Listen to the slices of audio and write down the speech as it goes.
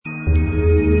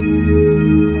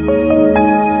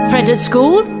Fred at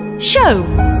School Show.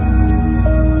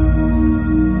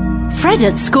 Fred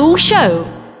at School Show.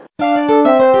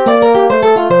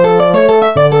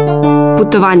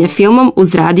 Putovanje filmom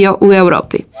uz radio u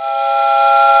Europi.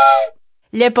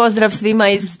 Lijep pozdrav svima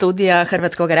iz studija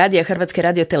Hrvatskog radija, Hrvatske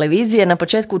radiotelevizije na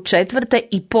početku 4.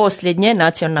 i posljednje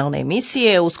nacionalne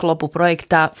emisije u sklopu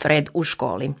projekta Fred u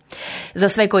školi. Za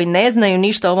sve koji ne znaju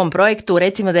ništa o ovom projektu,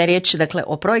 recimo da je riječ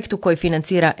o projektu koji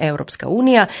financira Europska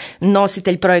unija.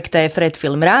 Nositelj projekta je Fred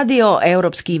Film Radio,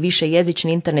 europski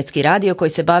višejezični internetski radio koji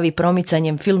se bavi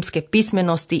promicanjem filmske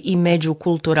pismenosti i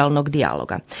međukulturalnog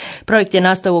dijaloga. Projekt je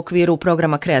nastao u okviru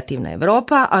programa Kreativna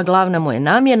Europa, a glavna mu je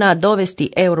namjena dovesti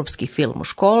europski film u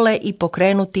škole i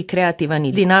pokrenuti kreativan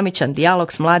i dinamičan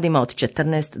dijalog s mladima od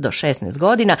 14 do 16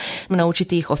 godina,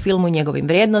 naučiti ih o filmu i njegovim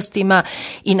vrijednostima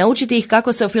i naučiti ih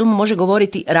kako se o filmu može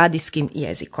govoriti radijskim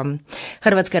jezikom.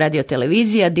 Hrvatska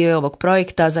radiotelevizija dio je ovog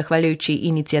projekta zahvaljujući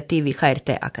inicijativi HRT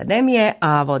Akademije,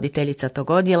 a voditeljica tog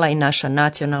odjela i naša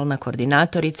nacionalna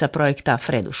koordinatorica projekta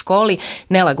Fred u školi,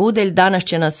 Nela Gudelj, danas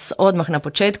će nas odmah na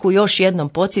početku još jednom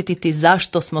podsjetiti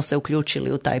zašto smo se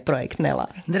uključili u taj projekt. Nela.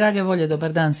 Drage volje,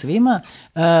 dobar dan svima.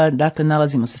 Dakle,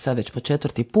 nalazimo se sad već po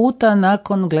 4. puta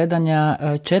nakon gledanja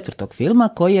 4. filma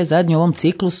koji je zadnji u ovom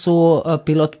ciklusu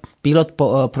pilot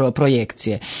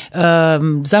projekcije.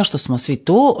 Zašto smo svi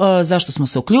tu? Zašto smo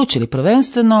se uključili?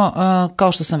 Prvenstveno,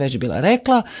 kao što sam već bila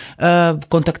rekla,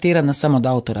 kontaktirana sam od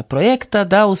autora projekta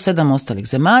da u 7 ostalih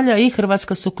zemalja i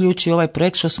Hrvatska se uključi u ovaj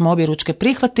projekt što smo obje ručke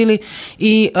prihvatili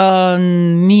i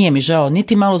nije mi žao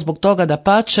niti malo zbog toga, da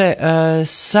pače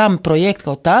sam projekt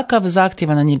kao takav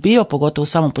zahtjevan nam je bio, pogotovo u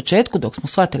samom početku dok smo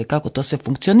shvatili kako to sve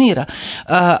funkcionira,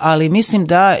 ali mislim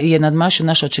da je nadmašio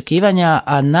naše očekivanja,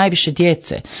 a najviše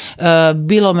djece.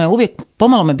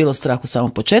 Pomalo me bilo strah u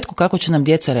samom početku kako će nam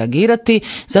djeca reagirati,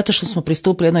 zato što smo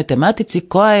pristupili jednoj tematici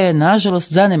koja je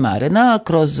nažalost zanemarena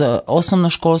kroz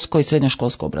osnovnoškolsko i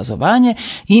srednjoškolsko obrazovanje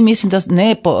i mislim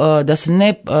da se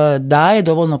ne daje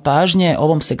dovoljno pažnje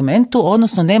ovom segmentu,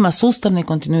 odnosno nema sustavne i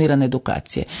kontinuirane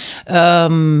edukacije.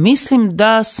 Mislim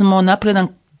da smo napredan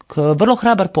vrlo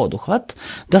hrabar poduhvat,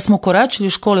 da smo ukoračili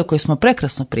u škole u kojoj smo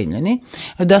prekrasno primljeni,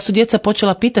 da su djeca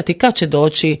počela pitati kad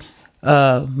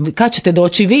ćete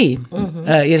doći vi,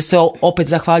 jer se opet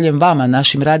zahvaljujem vama,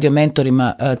 našim radio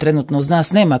mentorima. Trenutno uz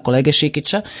nas nema kolege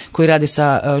Šikića koji radi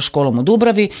sa školom u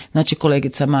Dubravi, znači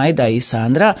kolegica Majda i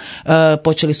Sandra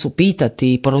počeli su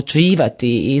pitati,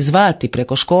 poručivati i zvati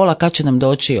preko škola kad će nam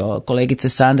doći kolegice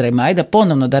Sandra i Majda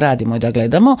ponovno da radimo i da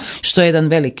gledamo, što je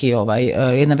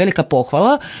jedna velika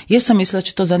pohvala, jer sam mislila da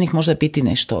će to za njih možda biti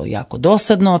nešto jako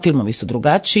dosadno, filmovi su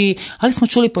drugačiji, ali smo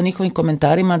čuli po njihovim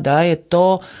komentarima da je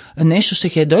to nešto što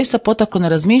ih je doista potaklo na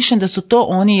razmišljanje, da su to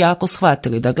oni jako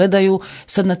shvatili, da gledaju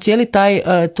sad na cijeli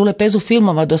tu lepezu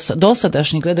filmova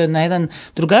dosadašnji, gledaju na jedan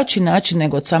drugačiji način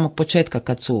nego od samog početka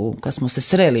kad smo se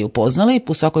sreli i upoznali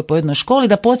u svakoj pojedinoj školi.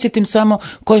 Da podsjetim samo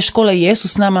koje škole jesu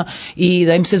s nama i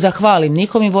da im se zahvalim,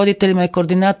 njihovim voditeljima i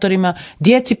koordinatorima,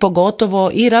 djeci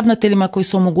pogotovo i ravnateljima koji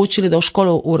su omogućili da u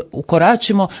školu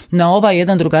ukoračimo na ovaj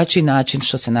jedan drugačiji način,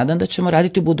 što se nadam da ćemo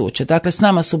raditi u buduće. Dakle, s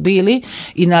nama su bili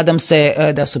i nadam se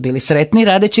da su bili sretni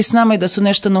radeći s nama i da su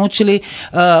nešto naučili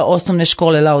osnovne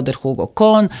škole Lauder Hugo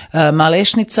Kohn,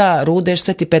 Malešnica, Rudeš,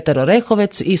 Sveti Petar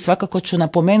Orehovec i svakako ću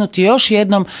napomenuti još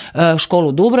jednom školu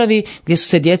u Dubravi gdje su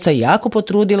se djeca jako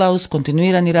potrudila uz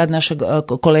kontinuirani rad našeg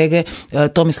kolege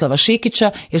Tomislava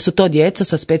Šikića, jer su to djeca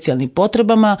sa specijalnim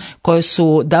potrebama koje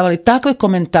su davali takve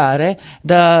komentare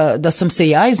da sam se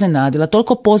ja iznenadila,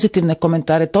 toliko pozitivne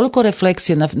komentare, toliko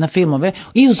refleksije na filmove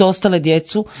i uz ostalu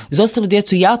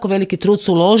djecu jako veliki trud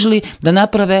su uložili da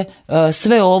naprave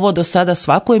sve ovo do sada,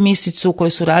 svaku emisicu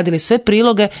koju su radili, sve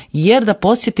priloge, jer da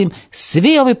podsjetim,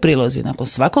 svi ovi prilozi nakon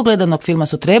svakog gledanog filma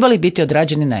su trebali biti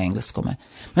odrađeni na engleskome.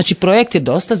 Znači, projekt je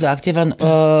dosta zahtjevan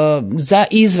za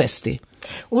izvesti.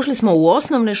 Ušli smo u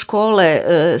osnovne škole,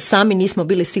 sami nismo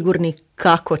bili sigurni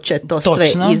kako će to sve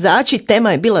izaći.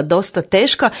 Tema je bila dosta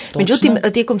teška, međutim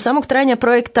tijekom samog trajanja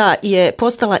projekta je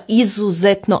postala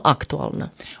izuzetno aktualna.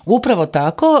 Upravo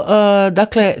tako,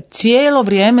 dakle cijelo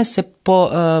vrijeme se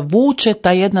vuče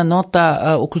ta jedna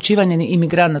nota uključivanja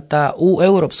imigranata u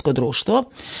europsko društvo.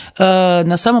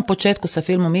 Na samom početku sa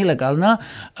filmom Ilegalna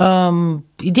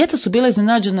i djeca su bila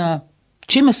iznenađena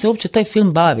čime se uopće taj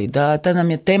film bavi, da ta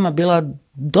nam je tema bila,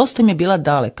 dosta im je bila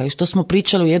daleka i što smo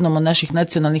pričali u jednom od naših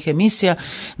nacionalnih emisija,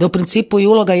 da u principu i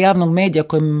uloga javnog medija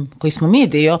koji smo mi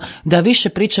dio, da više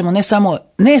pričamo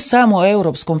ne samo o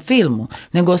europskom filmu,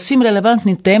 nego o svim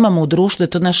relevantnim temama u društvu, da je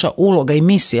to naša uloga i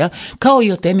misija, kao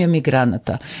i o temi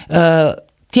migranata.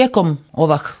 tijekom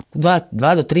ovih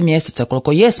 2 do 3 mjeseca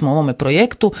koliko jesmo u ovome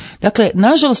projektu, dakle,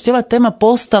 nažalost je ova tema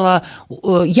postala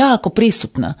jako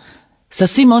prisutna. Sa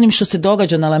svim onim što se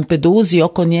događa na Lampeduzi,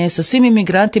 oko nje, sa svim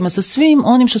imigrantima, sa svim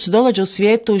onim što se događa u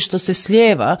svijetu i što se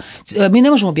slijeva, mi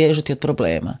ne možemo bježati od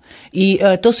problema. I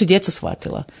to su i djeca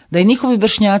shvatila. Da i njihovi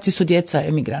vršnjaci su djeca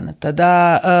emigranata,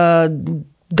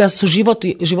 da su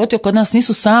životi oko nas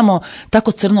nisu samo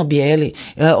tako crno-bijeli,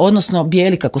 odnosno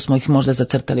bijeli kako smo ih možda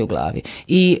zacrtali u glavi.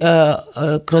 I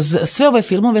kroz sve ove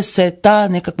filmove se ta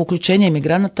nekakvo uključenje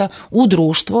imigranata u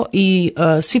društvo i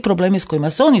svi problemi s kojima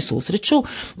se oni susreću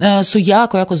su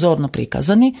jako, jako zorno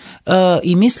prikazani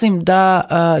i mislim da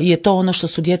je to ono što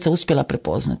su djeca uspjela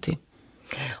prepoznati.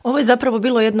 Ovo je zapravo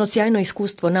bilo jedno sjajno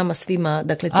iskustvo nama svima,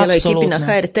 dakle cijeloj ekipi na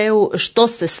HRT-u, što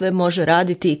se sve može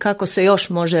raditi i kako se još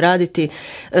može raditi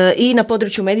i na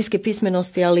području medijske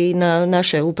pismenosti, ali i na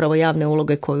naše upravo javne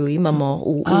uloge koju imamo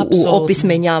u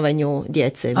opismenjavanju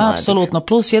djece i mladih. Apsolutno,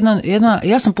 plus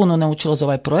ja sam puno naučila za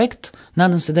ovaj projekt,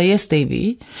 nadam se da jeste i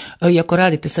vi, iako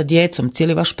radite sa djecom,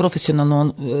 cijeli vaš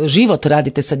profesionalno život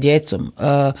radite sa djecom,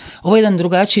 ovo je jedan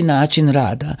drugačiji način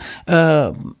rada.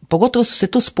 Pogotovo su se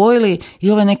tu spojili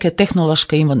i ove neke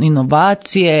tehnološke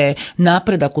inovacije,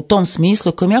 napredak u tom smislu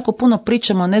o kojem jako puno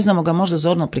pričamo, a ne znamo ga možda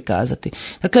zorno prikazati.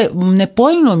 Dakle,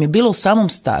 nepojmljivo mi je bilo u samom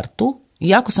startu,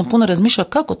 jako sam puno razmišljala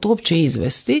kako to uopće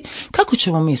izvesti, kako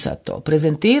ćemo mi sad to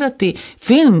prezentirati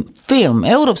film,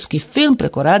 europski film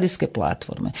preko radijske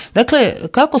platforme. Dakle,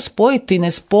 kako spojiti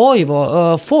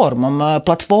nespojivo formom,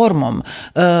 platformom.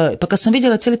 Pa kad sam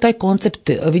vidjela cijeli taj koncept,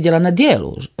 vidjela na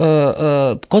dijelu,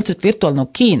 koncept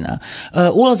virtualnog kina,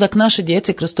 ulazak naše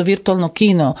djece kroz to virtualno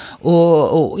kino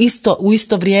u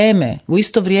isto vrijeme u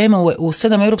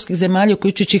 7 europskih zemalja,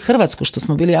 uključujući Hrvatsku, što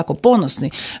smo bili jako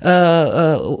ponosni,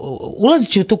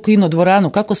 ulazeći u tu kino dvoranu,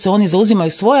 kako se oni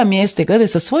zauzimaju svoja mjesta i gledaju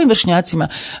sa svojim vršnjacima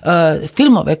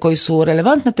filmove koji su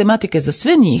relevantne tematike za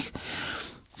sve njih,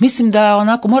 mislim da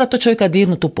onako mora to čovjeka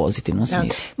dirnuti u pozitivnom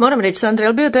smislu. Moram reći, Sandra,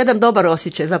 je bio to jedan dobar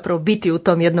osjećaj zapravo biti u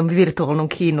tom jednom virtualnom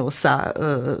kinu sa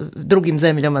drugim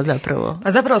zemljama zapravo?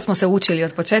 A zapravo smo se učili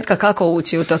od početka kako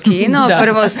ući u to kino.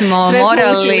 Prvo smo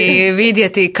morali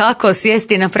vidjeti kako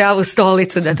sjesti na pravu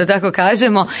stolicu, da to tako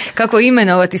kažemo, kako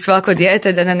imenovati svako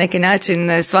dijete, da na neki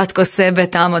način svatko sebe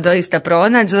tamo doista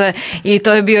pronađe, i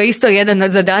to je bio isto jedan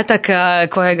od zadataka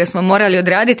kojega smo morali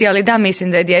odraditi, ali da,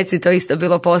 mislim da je djeci to isto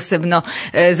bilo posebno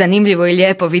zanimljivo i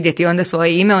lijepo vidjeti onda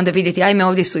svoje ime, onda vidjeti ajme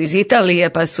ovdje su iz Italije,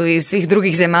 pa su iz svih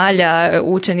drugih zemalja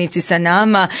učenici sa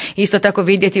nama, isto tako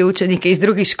vidjeti učenike iz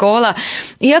drugih škola.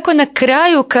 Iako na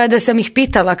kraju kada sam ih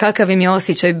pitala kakav im je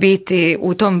osjećaj biti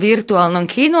u tom virtualnom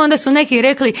kinu, onda su neki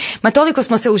rekli, ma toliko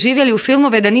smo se uživjeli u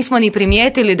filmove da nismo ni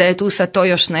primijetili da je tu sad to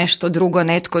još nešto drugo,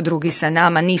 netko drugi sa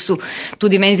nama, nisu tu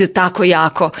dimenziju tako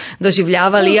jako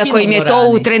doživljavali, iako im je to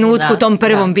u trenutku tom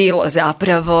prvom bilo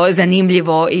zapravo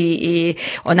zanimljivo i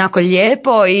onako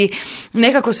lijepo, i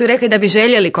nekako su rekli da bi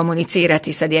željeli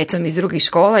komunicirati sa djecom iz drugih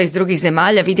škola, iz drugih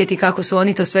zemalja, vidjeti kako su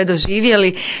oni to sve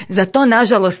doživjeli. Za to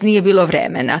nažalost nije bilo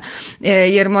vremena,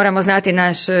 jer moramo znati,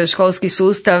 naš školski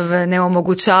sustav ne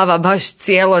omogućava baš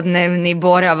cijelodnevni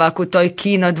boravak u toj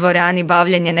kino dvorani,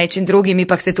 bavljenje nečim drugim,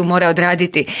 ipak se tu mora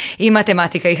odraditi i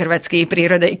matematika i hrvatski i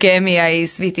priroda i kemija i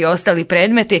svi ti ostali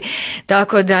predmeti,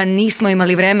 tako da nismo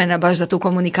imali vremena baš za tu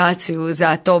komunikaciju,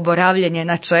 za to boravljenje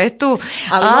na četu.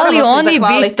 Ali oni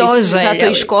bi to željeli.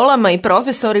 Zato i školama i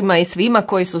profesorima i svima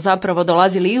koji su zapravo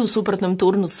dolazili i u suprotnom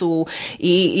turnusu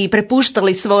i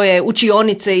prepuštali svoje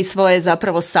učionice i svoje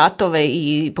zapravo satove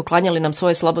i poklanjali nam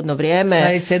svoje slobodno vrijeme.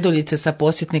 Sve ceduljice sa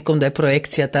posjetnikom da je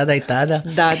projekcija tada i tada.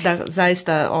 Da,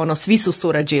 zaista svi su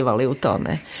surađivali u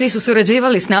tome. Svi su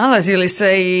surađivali, snalazili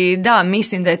se, i da,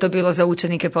 mislim da je to bilo za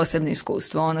učenike posebno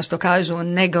iskustvo. Ono što kažu,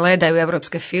 ne gledaju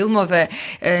europske filmove,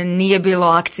 nije bilo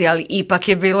akcije, ali ipak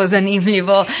je bilo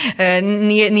zanimljivo,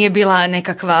 nije bila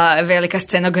nekakva velika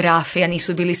scenografija,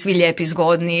 nisu bili svi lijepi,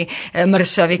 zgodni,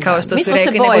 mršavi kao što su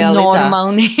rekli, nego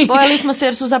normalni. Bojali smo se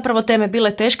jer su zapravo teme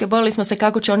bile teške, bojali smo se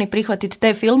kako će oni prihvatiti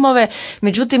te filmove,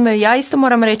 međutim ja isto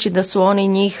moram reći da su oni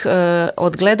njih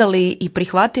odgledali i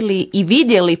prihvatili i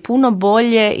vidjeli puno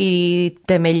bolje i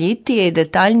temeljitije i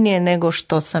detaljnije nego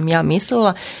što sam ja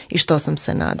mislila i što sam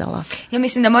se nadala. Ja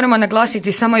mislim da moramo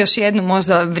naglasiti samo još jednu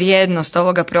možda vrijednost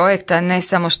ovoga projekta, ne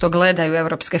samo što gledaju gledaju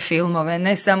europske filmove,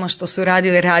 ne samo što su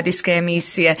radili radijske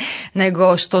emisije,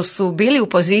 nego što su bili u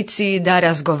poziciji da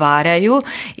razgovaraju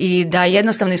i da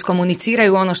jednostavno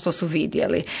iskomuniciraju ono što su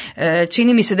vidjeli.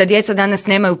 Čini mi se da djeca danas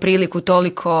nemaju priliku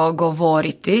toliko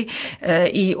govoriti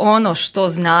i ono što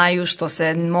znaju, što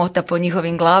se mota po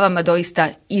njihovim glavama, doista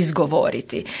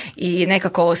izgovoriti i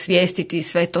nekako osvijestiti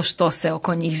sve to što se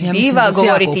oko njih zbiva,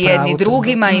 govoriti jedni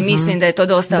drugima i mislim da je to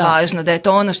dosta važno, da je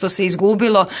to ono što se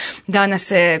izgubilo. Danas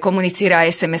se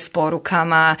komunicira SMS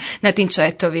porukama, na tim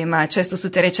chatovima, često su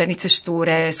te rečenice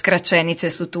šture, skraćenice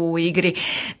su tu u igri,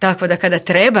 tako da kada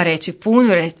treba reći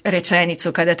punu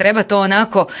rečenicu, kada treba to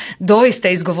onako doista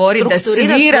izgovoriti da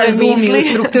svi razumiju,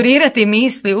 strukturirati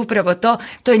misli, upravo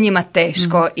to je njima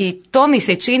teško i to mi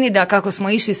se čini da kako smo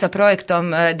išli sa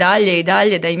projektom dalje i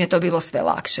dalje, da im je to bilo sve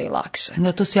lakše i lakše.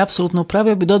 Da, to si apsolutno upravo.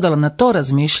 Ja bi dodala na to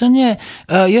razmišljanje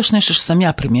još nešto što sam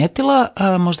ja primijetila,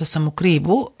 možda sam u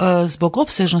krivu, zbog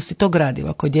opsežnosti tog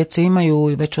gradiva koje djece imaju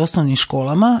već u osnovnim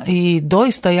školama i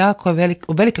doista jako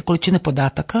velike količine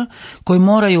podataka koji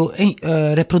moraju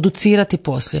reproducirati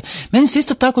poslije. Meni se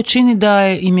isto tako čini da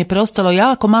im je preostalo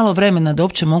jako malo vremena da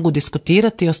uopće mogu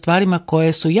diskutirati o stvarima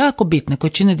koje su jako bitne,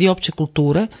 koje čine dio opće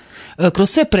kulture, kroz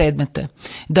sve predmete,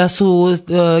 da su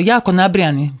jako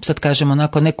nabrijani, sad kažemo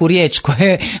onako neku riječ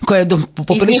koja je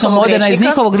poprilično moderna iz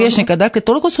njihovog rječnika, dakle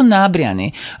toliko su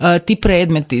nabrijani ti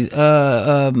predmeti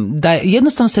da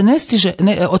jednostavno se ne stiže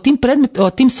o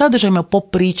tim sadržajima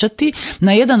popričati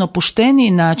na jedan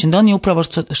opušteniji način, da oni upravo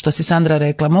što si Sandra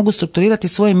rekla, mogu strukturirati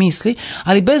svoje misli,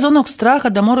 ali bez onog straha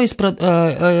da moraju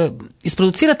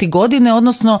isproducirati godine,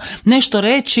 odnosno nešto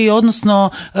reći, odnosno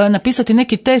napisati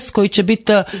neki test koji će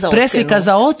biti preslika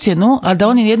za ocjenu, a da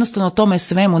oni jednostavno o tome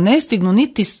svemu ne stignu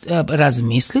niti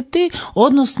razmisliti,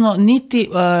 odnosno niti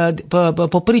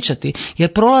popričati,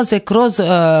 jer prolaze kroz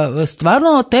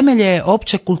stvarno temelje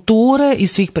opće kulture i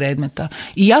svih predmeta.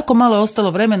 I jako malo je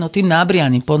ostalo vremena u tim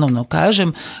nabrijanim, ponovno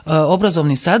kažem,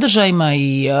 obrazovnim sadržajima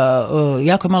i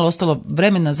jako je malo ostalo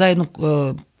vremena za jednu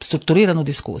strukturiranu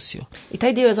diskusiju. I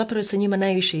taj dio je zapravo se njima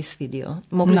najviše isvidio.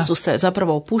 Mogli su se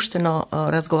zapravo opušteno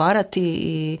razgovarati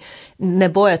i ne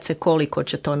bojati se koliko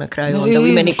će to na kraju onda u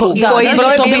imeniku. Koji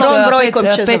brojkom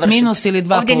će 5 minus ili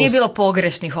 2+. Ovdje nije bilo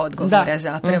pogrešnih odgovora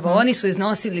zapravo. Oni su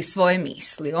iznosili svoje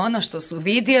misli. Ono što su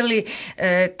vidjeli,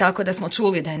 tako da smo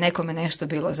čuli da je nekome nešto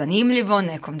bilo zanimljivo,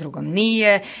 nekom drugom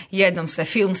nije. Jednom se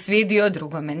film svidio,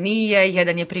 drugome nije.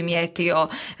 Jedan je primijetio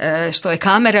što je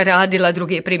kamera radila,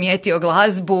 drugi je primijetio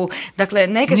glazbu. Dakle,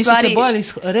 neke nisu stvari... se bojali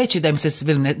reći da im se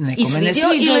nekome ne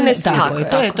sviđa ili ne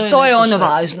sviđa. To je ono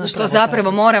važno, što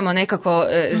zapravo moramo nekako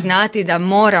znati da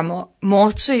moramo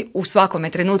moći u svakome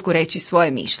trenutku reći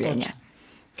svoje mišljenje.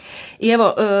 I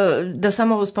evo, da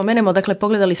samo spomenemo, dakle,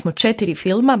 pogledali smo 4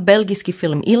 filma, belgijski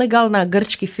film Ilegalna,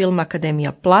 grčki film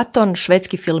Akademija Platon,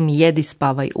 švedski film Jedi,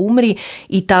 spavaj, umri,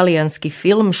 italijanski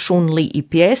film Šun Li i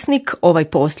pjesnik, ovaj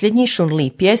posljednji, Šun Li i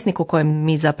pjesnik, o kojem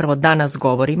mi zapravo danas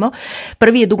govorimo.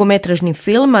 Prvi je dugometražni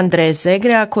film Andreja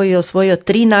Segrea, koji je osvojio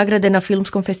 3 nagrade na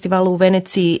filmskom festivalu u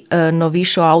Veneciji, no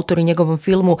više o autoru i njegovom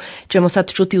filmu ćemo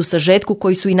sad čuti u sažetku,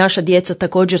 koji su i naša djeca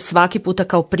također svaki puta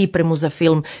kao pripremu za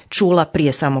film čula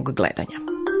prije samog gledanja.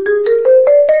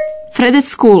 Fredette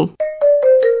School.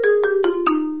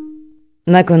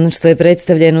 Nakon što je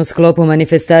predstavljen u sklopu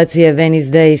manifestacije Venice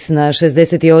Days na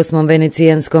 68.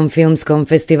 Venecijanskom filmskom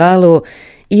festivalu,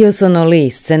 Io sono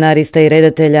lì, scenarista i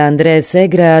redatelja Andrea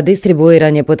Segrea,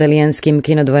 distribuiran je po talijanskim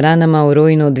kinodvoranama u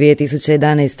rujnu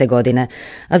 2011. godine,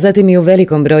 a zatim i u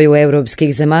velikom broju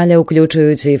europskih zemalja,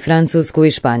 uključujući Francusku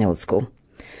i Španjolsku.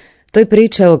 To je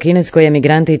priča o kineskoj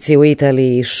emigrantici u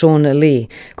Italiji, Šun Li,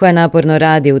 koja naporno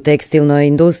radi u tekstilnoj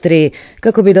industriji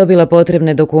kako bi dobila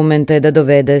potrebne dokumente da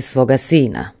dovede svoga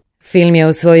sina. Film je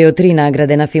osvojio 3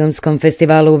 nagrade na filmskom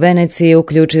festivalu u Veneciji,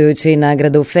 uključujući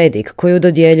nagradu FEDIC, koju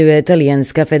dodjeljuje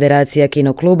Talijanska federacija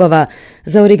kinoklubova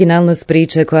za originalnost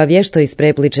priče koja vješto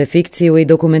isprepliče fikciju i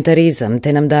dokumentarizam,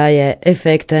 te nam daje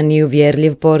efektan i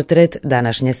uvjerljiv portret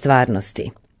današnje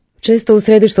stvarnosti. Često u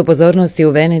središtu pozornosti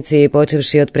u Veneciji,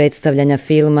 počevši od predstavljanja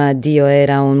filma Dio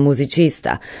era un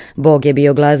musicista, Bog je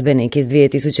bio glazbenik iz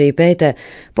 2005.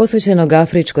 posvećenog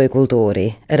afričkoj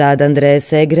kulturi. Rad Andreje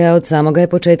Segrea od samoga je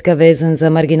početka vezan za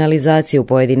marginalizaciju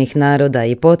pojedinih naroda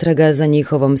i potraga za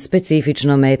njihovom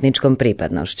specifičnom etničkom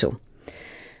pripadnošću.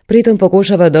 Pritom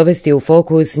pokušava dovesti u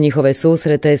fokus njihove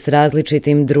susrete s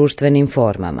različitim društvenim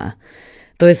formama.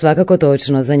 To je svakako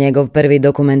točno za njegov prvi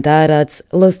dokumentarac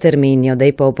Lo sterminio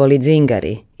dei popoli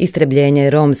zingari, istrebljenje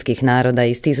romskih naroda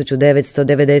iz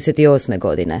 1998.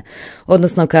 godine,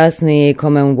 odnosno kasniji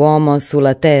Come un uomo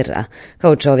sulla terra,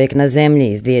 kao čovjek na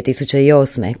zemlji iz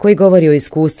 2008. koji govori o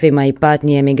iskustvima i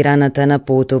patnji emigranata na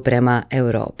putu prema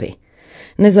Europi.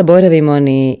 Ne zaboravimo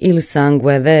ni Il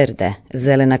sangue verde,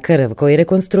 zelena krv, koji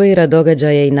rekonstruira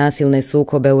događaje i nasilne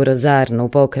sukobe u Rozarnu,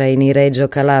 pokrajini Reggio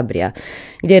Calabria,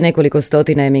 gdje je nekoliko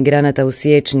stotina emigranata u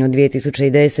siječnju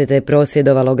 2010.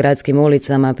 prosvjedovalo gradskim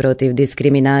ulicama protiv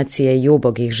diskriminacije i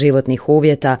ubogih životnih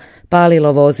uvjeta,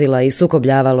 palilo vozila i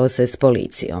sukobljavalo se s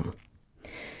policijom.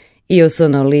 Io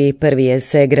sono lì prvi je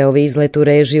Segreov izlet u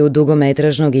režiju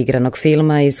dugometražnog igranog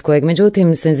filma iz kojeg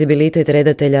međutim senzibilitet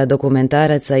redatelja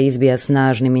dokumentaraca izbija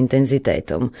snažnim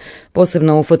intenzitetom,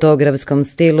 posebno u fotografskom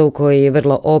stilu koji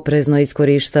vrlo oprezno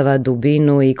iskorištava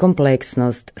dubinu i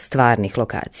kompleksnost stvarnih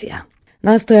lokacija.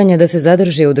 Nastojanje da se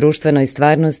zadrži u društvenoj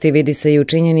stvarnosti vidi se i u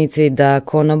činjenici da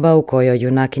konoba u kojoj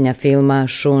junakinja filma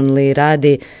Shun Li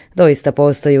radi doista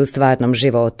postoji u stvarnom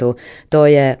životu. To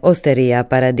je Osteria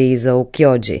Paradiso u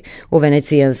Chioggi, u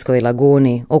venecijanskoj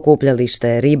laguni,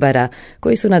 okupljalište ribara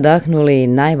koji su nadahnuli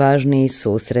najvažniji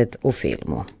susret u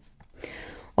filmu.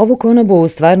 Ovu konobu u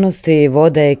stvarnosti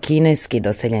vode kineski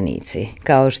doseljenici.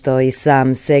 Kao što i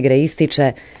sam Segre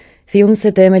ističe, film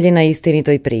se temelji na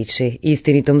istinitoj priči,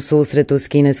 istinitom susretu s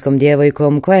kineskom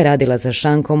djevojkom koja je radila za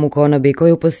šankom u konobi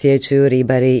koju posjećuju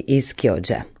ribari iz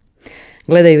Chioggija.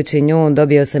 Gledajući nju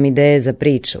dobio sam ideje za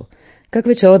priču.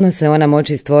 Kakve će odnose ona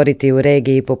moći stvoriti u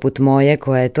regiji poput moje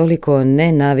koja je toliko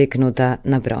nenaviknuta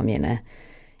na promjene.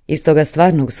 Iz toga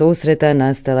stvarnog susreta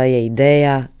nastala je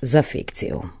ideja za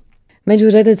fikciju. Među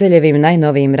redateljevim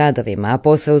najnovijim radovima, a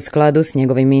posve u skladu s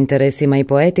njegovim interesima i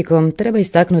poetikom, treba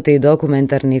istaknuti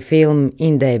dokumentarni film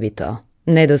In debito,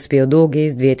 Nedospio dug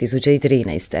iz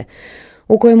 2013.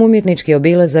 u kojem umjetnički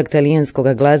obilazak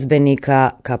talijanskog glazbenika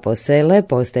Caposele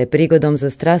postaje prigodom za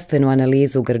strastvenu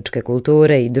analizu grčke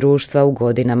kulture i društva u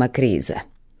godinama krize.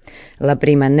 La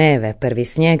prima neve, prvi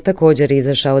snijeg, također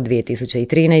izašao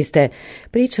 2013.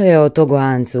 Priča je o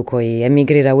Togoancu koji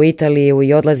emigrira u Italiju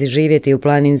i odlazi živjeti u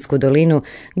planinsku dolinu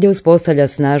gdje uspostavlja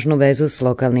snažnu vezu s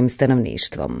lokalnim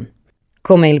stanovništvom.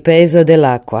 Come il peso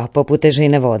dell'acqua, poput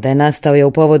težine vode, nastao je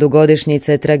u povodu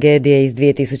godišnjice tragedije iz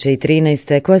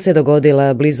 2013. koja se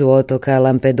dogodila blizu otoka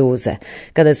Lampeduze,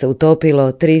 kada se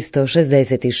utopilo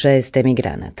 366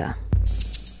 emigranata.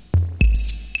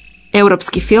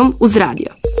 Europski film uz radio.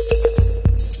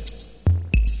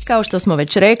 Kao što smo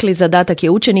već rekli, zadatak je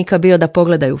učenika bio da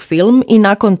pogledaju film i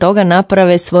nakon toga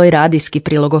naprave svoj radijski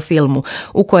prilog o filmu,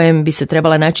 u kojem bi se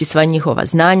trebala naći sva njihova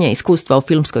znanja, iskustva o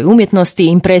filmskoj umjetnosti,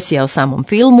 impresija o samom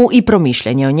filmu i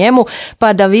promišljanje o njemu,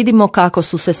 pa da vidimo kako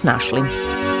su se snašli.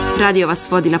 Radio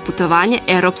vas vodi na putovanje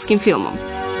europskim filmom.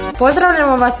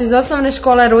 Pozdravljamo vas iz osnovne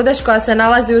škole Rudeš koja se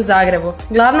nalazi u Zagrebu,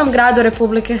 glavnom gradu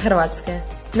Republike Hrvatske.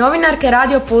 Novinarke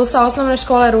Radio Pulsa osnovne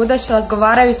škole Rudeš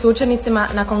razgovaraju s učenicima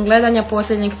nakon gledanja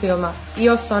posljednjeg filma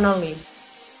Io sono lì.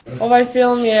 Ovaj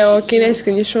film je o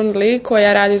kineskinji Shun Li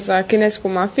koja radi za kinesku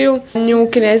mafiju. Nju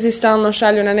Kinezi stalno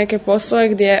šalju na neke poslove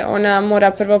gdje ona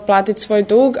mora prvo platiti svoj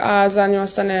dug, a za nju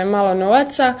ostane malo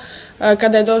novaca.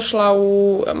 Kada je došla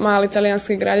u mali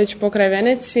talijanski gradić pokraj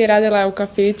Venecije, radila je u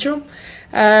kafiću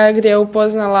gdje je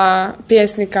upoznala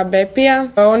pjesnika Bepija.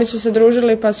 Oni su se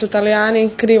družili pa su Talijani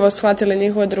krivo shvatili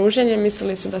njihovo druženje,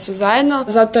 mislili su da su zajedno.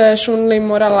 Zato je Shun Li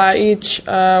morala ići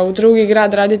u drugi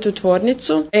grad raditi u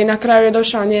tvornicu. I na kraju je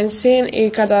došao njen sin i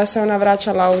kada se ona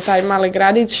vraćala u taj mali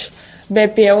gradić,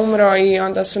 Bepi je umro i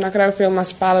onda su na kraju filma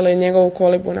spalili njegovu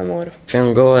kolibu na moru.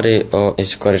 Film govori o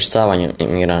iskorištavanju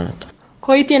imigranata.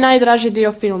 Koji ti je najdraži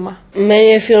dio filma? Meni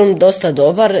je film dosta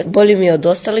dobar, bolji mi je od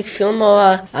ostalih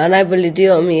filmova, a najbolji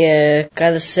dio mi je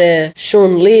kada se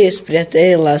Shun Li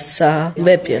sprijateljila sa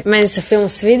Bepijem. Meni se film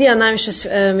svidio, najviše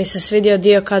mi se svidio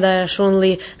dio kada je Shun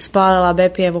Li spalila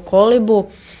Bepijevu kolibu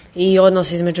i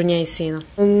odnos između nje i sina.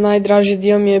 Najdraži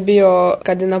dio mi je bio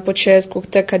kad je na početku,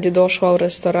 tek kad je došla u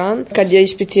restoran, kad je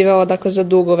ispitivala dakle za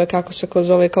dugove, kako se ko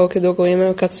zove, kolike dugove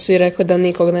imaju, kad su svi rekli da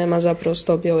nikog nema, zapravo su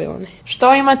to bili oni.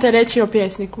 Što imate reći o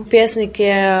pjesniku? Pjesnik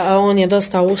je, on je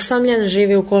dosta usamljen,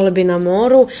 živi u kolebi na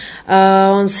moru,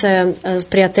 on se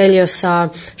prijateljio sa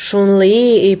Shun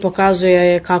Li i pokazuje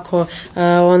je kako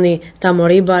oni tamo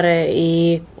ribare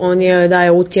i on joj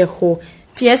daje utjehu.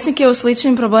 Pjesnik je u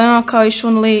sličnim problemima kao i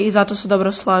Shun Li i zato se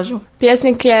dobro slažu.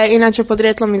 Pjesnik je inače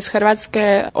podrijetlom iz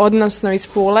Hrvatske, odnosno iz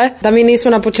Pule. Da mi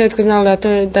nismo na početku znali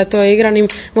da je to igrani,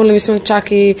 mogli bismo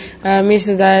čak i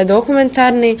misliti da je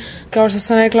dokumentarni. Kao što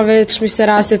sam rekla, već mi se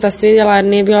rasvjeta svidjela jer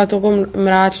nije bila toliko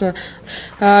mračna.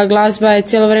 Glazba je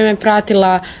cijelo vrijeme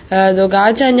pratila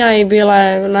događanja i bila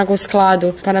je onako u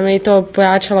skladu, pa nam je i to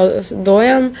pojačalo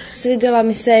dojam. Svidjela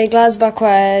mi se i glazba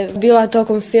koja je bila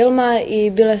tokom filma i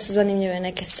bile su zanimljive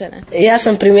neke scene. Ja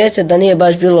sam primijetila da nije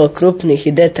baš bilo krupnih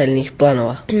i detaljnih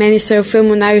planova. Meni se u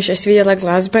filmu najviše svidjela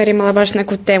glazba jer imala baš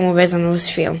neku temu vezanu uz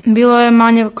film. Bilo je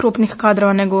manje krupnih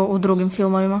kadrova nego u drugim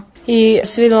filmovima. I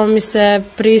svidjelo mi se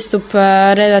pristup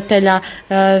redatelja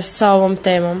sa ovom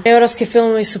temom. Europski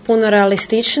filmovi su puno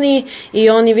realističniji i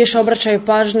oni više obraćaju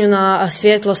pažnju na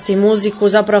svjetlost i muziku,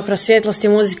 zapravo kroz svjetlost i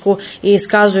muziku i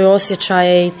iskazuju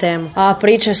osjećaje i temu. A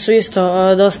priče su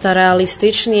isto dosta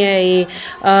realističnije i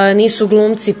nisu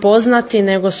glumci poznati,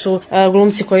 nego su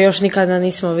glumci koji još nikada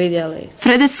nismo vidjeli.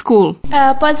 Fred at School.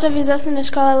 Pozdrav iz osnovne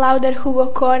škole Lauder Hugo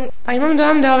Kohn. Pa imam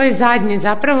dojam da je ovaj zadnji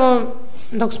zapravo,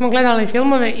 dok smo gledali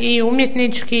filmove i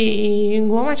umjetnički i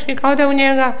glumački, kao da je u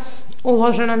njega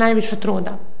uloženo najviše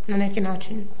truda na neki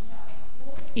način.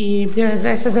 I bio je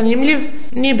zaista zanimljiv.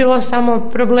 Nije bilo samo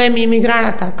problemi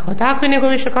imigranata kao takvi, nego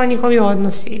više kao njihovi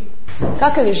odnosi.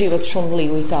 Kakav je život Shun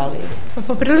Li u Italiji?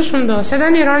 Poprilično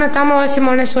dosadan, jer ona tamo osim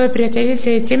one svoje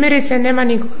prijateljice i cimerice nema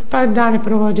nikoga, pa dane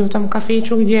provodi u tom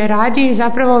kafiću gdje radi i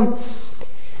zapravo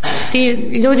ti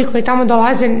ljudi koji tamo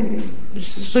dolaze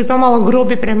su i pomalo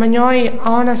grubi prema njoj,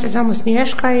 a ona se samo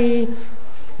smješka i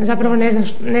zapravo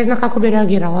ne zna kako bi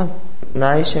reagirala.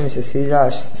 Najviše mi se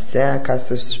sviđa scena kad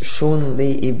su Shun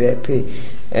Li i Bepi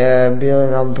bili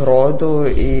na brodu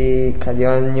i kad je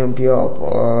on nju bio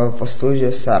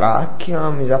poslužio sa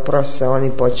rakijom i zapravo se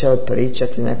oni počeli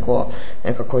pričati,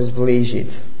 nekako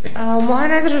zbližiti. Moja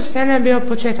najdraža scena je bio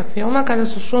početak filma kada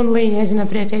su Shun Li i njezina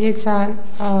prijateljica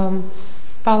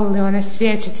palili one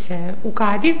svječice u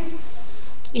kadi.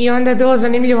 I onda je bilo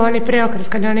zanimljivo onaj preokret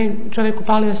kada je onaj čovjek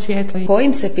upalio svjetlo.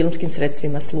 Kojim se filmskim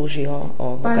sredstvima služio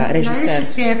režiser?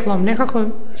 Najviše svjetlom. Nekako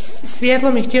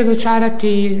svjetlom je htio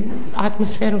dočarati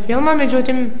atmosferu filma,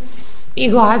 međutim i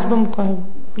glazbom koja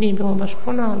nije bilo baš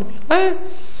puno, ali bilo je.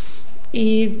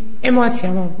 I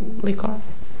emocijama likova.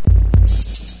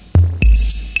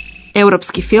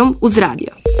 Europski film uz radio.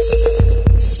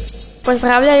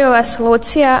 Pozdravljaju vas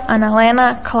Lucija,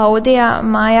 Analena, Klaudija,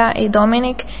 Maja i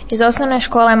Dominik iz osnovne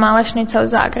škole Malešnica u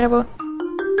Zagrebu.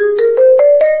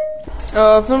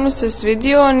 Film mi se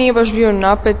svidio, nije baš bio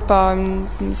napet pa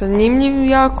zanimljiv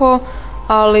jako,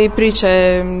 ali priča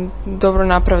je dobro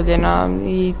napravljena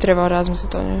i treba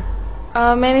razmisliti o njoj.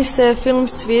 Meni se film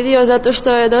svidio zato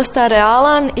što je dosta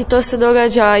realan i to se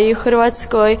događa i u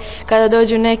Hrvatskoj kada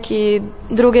dođu neki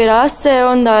druge rase,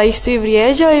 onda ih svi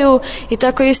vrijeđaju i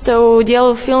tako isto u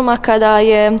dijelu filma kada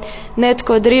je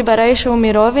netko od ribara išao u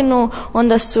mirovinu,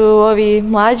 onda su ovi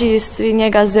mlađi svi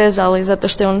njega zezali zato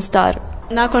što je on star.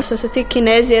 Nakon što su ti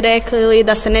Kinezi rekli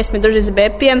da se ne smije družiti s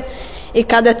Bepijem i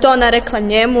kada je to ona rekla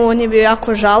njemu, on je bio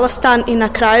jako žalostan i na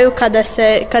kraju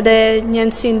kada je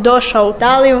njen sin došao u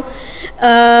Italiju,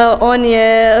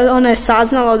 ona je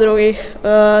saznala od drugih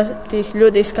tih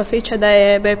ljudi iz kafića da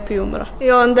je Bepi umro.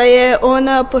 I onda je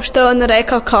ona, pošto je on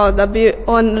rekao kao da bi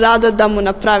on rado da mu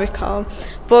napravi kao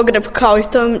pogreb kao i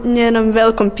tom njenom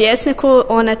velikom pjesniku,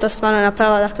 ona je to stvarno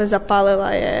napravila, dakle zapalila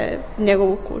je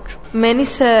njegovu kuću. Meni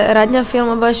se radnja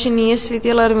filma baš i nije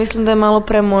svidjela jer mislim da je malo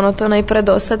premonotona i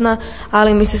predosadna,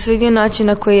 ali mi se svidio način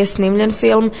na koji je snimljen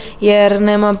film jer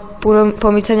nema puno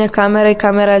pomicanja kamere i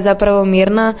kamera je zapravo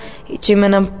mirna, čime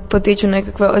nam potiču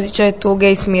nekakve osjećaje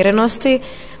tuge i smirenosti.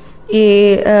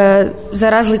 I za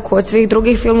razliku od svih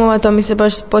drugih filmova to mi se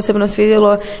baš posebno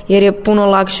svidjelo jer je puno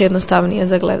lakše i jednostavnije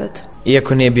za gledat.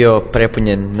 Iako nije bio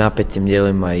prepunjen napetim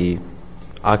dijelima i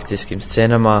akcijskim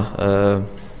scenama,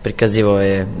 prikazivao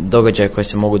je događaje koji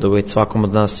se mogu dogoditi svakom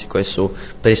od nas i koji su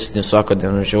prisutni u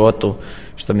svakodnevnom životu,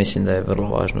 što mislim da je vrlo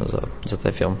važno za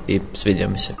taj film i svidio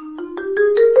mi se.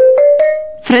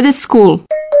 Fred at School.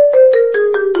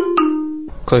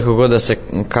 Koliko god da se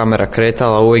kamera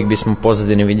kretala, uvijek bismo u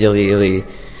pozadini vidjeli ili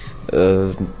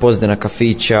pozadina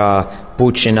kafića,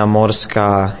 pučina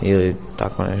morska ili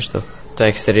tako nešto. Taj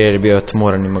eksterijer je bio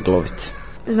tmuran i maglovit.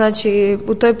 Znači,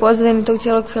 u toj pozadini tog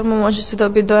cijelog filma može se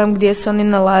dobiti dojam gdje se oni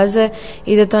nalaze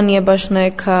i da to nije baš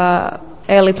neka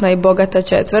elitna i bogata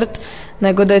četvrt,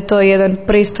 nego da je to jedan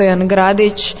pristojan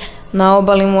gradić na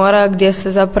obali mora gdje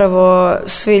se zapravo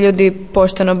svi ljudi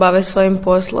pošteno bave svojim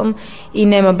poslom i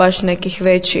nema baš nekih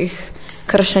većih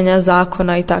kršenja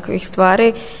zakona i takvih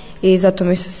stvari i zato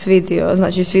mi se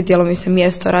svidjelo mi se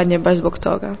mjesto radnje baš zbog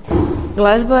toga.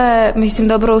 Glazba je, mislim,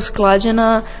 dobro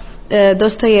usklađena,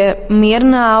 dosta je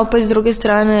mirna, a opet s druge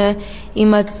strane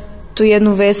ima tu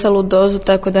jednu vesalu dozu,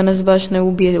 tako da nas baš ne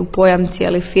ubije u pojam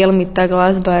cijeli film i ta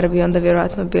glazba, jer bi onda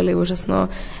vjerojatno bili užasno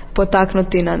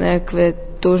potaknuti na nekakve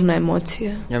tužne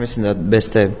emocije. Ja mislim da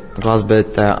bez te glazbe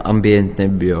taj ambijent ne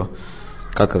bi bio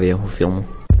kakav je u filmu.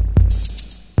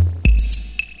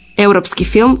 Europski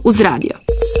film uz radio.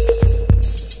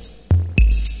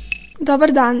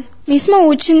 Dobar dan. Mi smo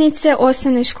učenice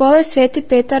osnovne škole Sveti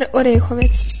Petar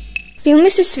Orehovec. Film mi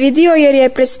se svidio jer je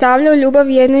predstavljao ljubav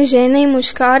jedne žene i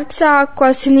muškarca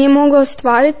koja se nije mogla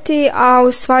ostvariti, a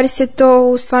u stvari se to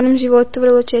u stvarnom životu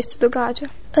vrlo često događa.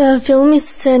 Film mi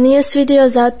se nije svidio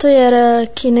zato jer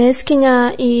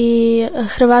Kineskinja i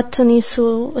Hrvat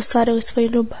nisu ostvarili svoju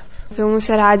ljubav. U filmu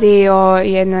se radi o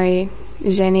jednoj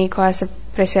ženi koja se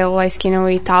preselila iz Kine u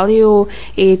Italiju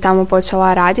i tamo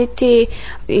počela raditi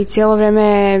i cijelo vrijeme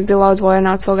je bila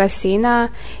odvojena od svoga sina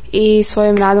i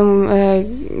svojim radom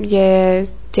je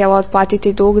htjela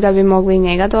otplatiti dug da bi mogli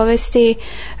njega dovesti.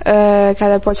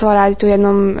 Kada je počela raditi u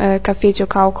jednom kafiću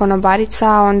kao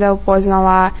konobarica, onda je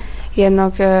upoznala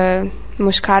jednog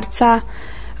muškarca.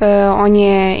 On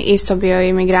je isto bio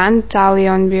imigrant, ali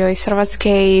on bio iz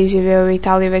Hrvatske i živio u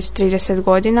Italiji već 30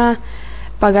 godina,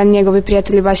 pa ga njegovi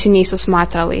prijatelji baš i nisu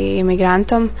smatrali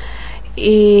imigrantom.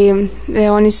 I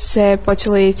oni su se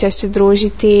počeli češće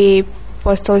družiti,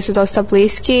 postali su dosta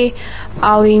bliski,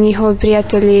 ali njihovi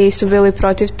prijatelji su bili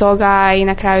protiv toga i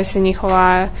na kraju se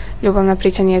njihova ljubavna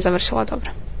priča nije završila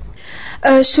dobro.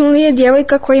 Shun Li je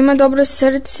djevojka koja ima dobro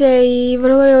srce i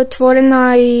vrlo je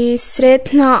otvorena i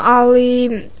sretna,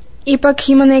 ali ipak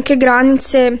ima neke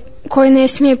granice koje ne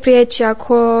smije prijeći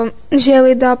ako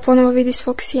želi da ponovo vidi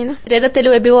svog sina.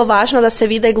 Redatelju je bilo važno da se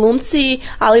vide glumci,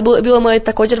 ali bilo mu je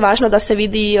također važno da se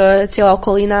vidi cijela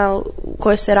okolina u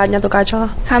kojoj se radnja događala.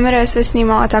 Kamera je sve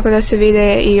snimala tako da se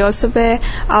vide i osobe,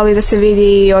 ali da se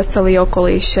vidi i ostali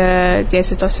okoliš gdje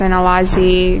se to sve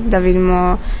nalazi, da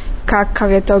vidimo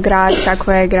kakav je to grad,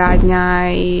 kakva je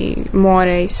gradnja i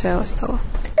more i sve ostalo.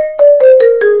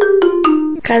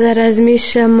 Kada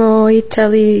razmišljamo o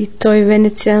Italiji, toj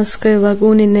venecijanskoj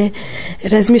laguni, ne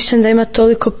razmišljam da ima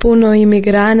toliko puno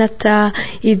imigranata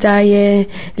i da je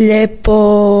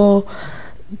lijepo,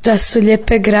 da su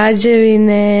lijepe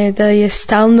građevine, da je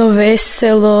stalno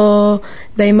veselo,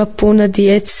 da ima puno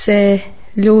djece,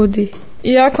 ljudi.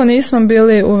 Iako nismo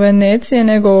bili u Veneciji,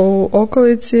 nego u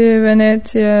okolici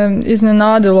Venecije,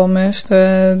 iznenadilo me što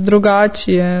je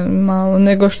drugačije malo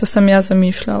nego što sam ja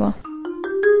zamišljala.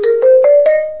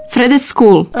 Fredette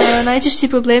School. Najčešći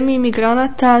problemi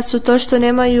imigranata su to što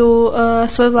nemaju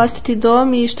svoj vlastiti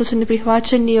dom i što su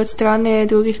neprihvaćeni od strane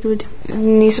drugih ljudi.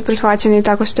 Nisu prihvaćeni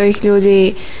tako što ih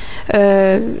ljudi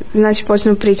znači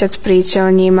počnu pričati priče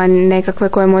o njima, nekakve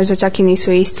koje možda čak i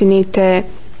nisu istinite.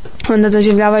 Onda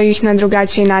doživljavaju ih na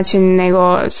drugačiji način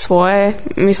nego svoje,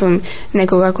 mislim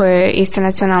nekoga koje je iste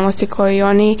nacionalnosti kao i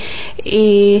oni,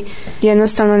 i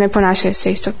jednostavno ne ponašaju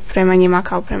se isto prema njima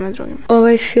kao prema drugima.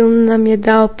 Ovaj film nam je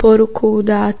dao poruku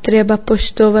da treba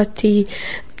poštovati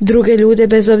druge ljude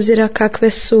bez obzira kakve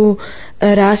su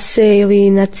rase ili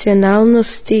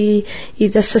nacionalnosti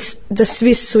i da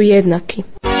svi su jednaki.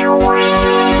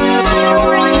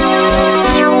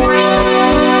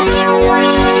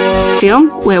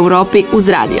 Film u Europi uz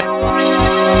radio.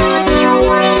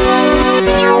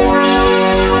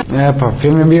 Pa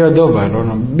film je bio dobar,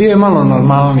 bio je malo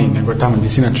normalniji nego tamo gdje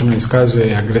se inače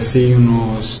iskazuje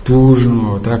agresivnost,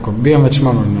 tužno, tako, bio je već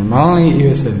malo normalniji i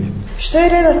veseliji. Što je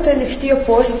redatelj htio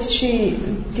postići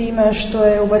time što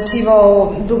je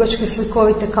ubacivao dugačke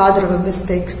slikovite kadrove bez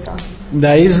teksta?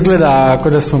 Da izgleda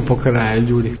kao da smo pokraj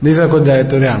ljudi, da izgleda kao da je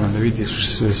to realno, da vidiš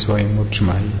sve svojim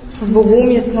očima. Zbog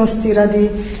umjetnosti, radi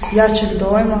jačeg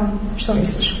dojma, što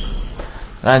misliš?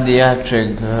 Radi jačeg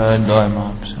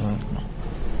dojma, apsolutno.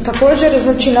 Također,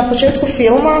 znači na početku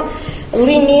filma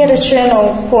Li nije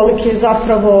rečeno koliki je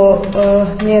zapravo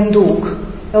njen dug.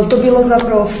 Je li to bilo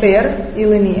zapravo fair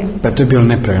ili nije? Pa to je bilo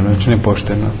nepravilno, znači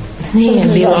nepošteno. Nije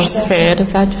bilo fair,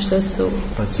 zato što su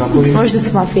možda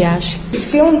su mafijaši.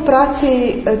 Film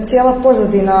prati cijela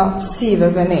pozadina sive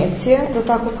Venecije, da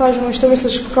tako kažemo, i što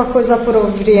misliš kako je zapravo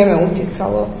vrijeme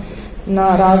utjecalo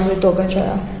na razvoj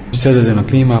događaja? Sredozemna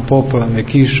klima, poplave,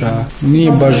 kiša,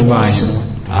 nije baš bajno.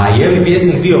 A je li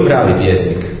pjesnik bio pravi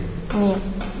pjesnik? Nije.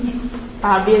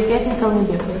 Pa bio je pjesnik, ali nije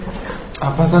bio pjesnik.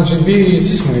 A pa znači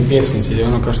svi smo i pjesnici,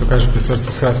 ono kao što kaže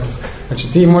profesorica Sratskog.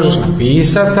 Znači ti možeš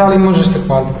napisati, ali možeš se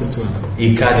hvaliti pred svojom.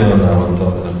 I kad je on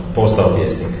to postao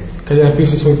pjesnik? Kad je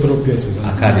napisao svoju prvu pjesmu.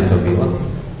 A kad je to bilo?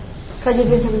 Kad je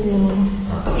bilo.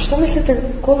 Što mislite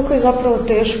koliko je zapravo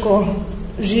teško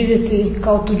živjeti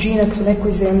kao tuđinac u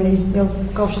nekoj zemlji? Jel,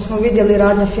 kao što smo vidjeli,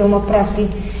 radnja filma prati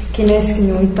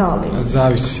Kineskinju u Italiji.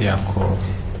 Zavisi ako...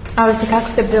 Ali se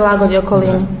kako se prilagodi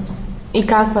okolini? I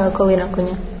kakva je okolina oko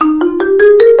nje?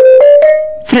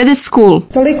 Fredette School.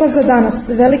 Toliko za danas.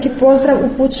 Veliki pozdrav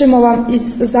upućujemo vam iz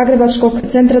Zagrebačkog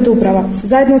centra Dubrava.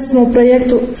 Zajedno smo u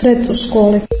projektu Fred u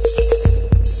školi.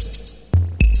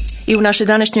 I u našoj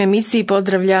današnjoj emisiji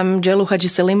pozdravljam Đelu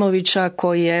Hadžiselimovića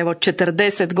koji je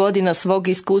 40 godina svog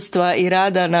iskustva i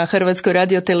rada na Hrvatskoj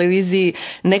radioteleviziji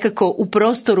nekako u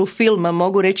prostoru filma,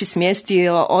 mogu reći,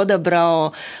 smjestio,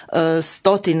 odabrao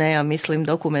stotine, ja mislim,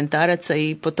 dokumentaraca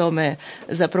i po tome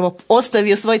zapravo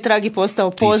ostavio svoj trag i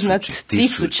postao poznat.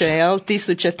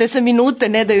 Tisuće. Te se minute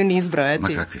ne daju ni izbrojati. Ma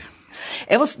kakvi?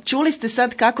 Evo, čuli ste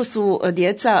sad kako su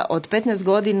djeca od 15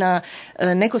 godina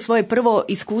neko svoje prvo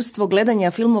iskustvo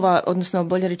gledanja filmova, odnosno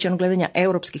bolje rečeno gledanja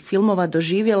europskih filmova,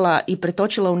 doživjela i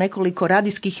pretočila u nekoliko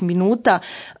radijskih minuta.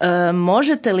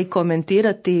 Možete li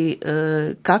komentirati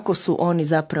kako su oni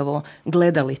zapravo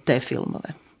gledali te filmove?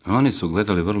 Oni su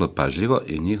gledali vrlo pažljivo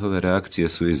i njihove reakcije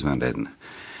su izvanredne.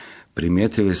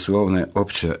 Primijetili su one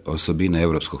opće osobine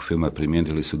europskog filma,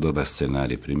 primijetili su dobar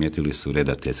scenarij, primijetili su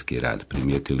redateljski rad,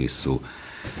 primijetili su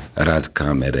rad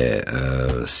kamere,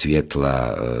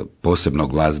 svjetla, posebno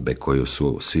glazbe koju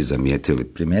su svi zamijetili.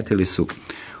 Primijetili su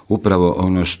upravo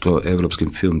ono što europski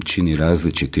film čini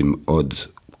različitim od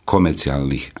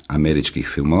komercijalnih američkih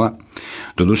filmova.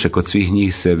 Doduše, kod svih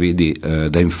njih se vidi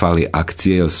da im fali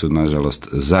akcije, jer su, nažalost,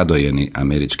 zadojeni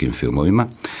američkim filmovima.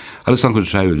 Ali u svakom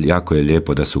slučaju jako je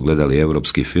lijepo da su gledali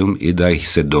europski film i da ih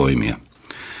se dojmio.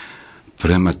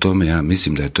 Prema tome, ja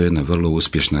mislim da je to jedna vrlo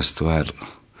uspješna stvar.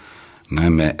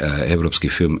 Naime, europski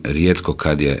film rijetko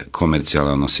kad je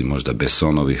komercijalan, osim možda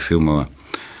Bessonovih filmova,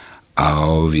 a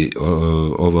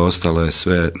ovo ostalo je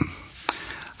sve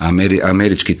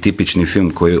američki tipični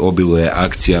film koji obiluje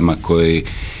akcijama, koji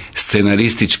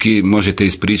scenaristički možete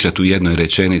ispričati u jednoj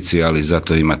rečenici, ali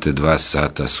zato imate 2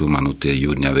 sata sumanute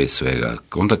judnjave i svega.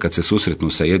 Onda kad se susretnu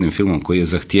sa jednim filmom koji je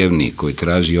zahtjevniji, koji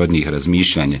traži od njih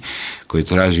razmišljanje, koji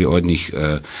traži od njih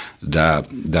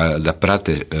da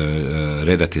prate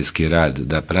redateljski rad,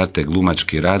 da prate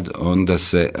glumački rad, onda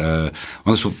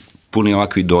su puni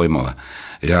ovakvih dojmova.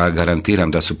 Ja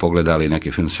garantiram da su pogledali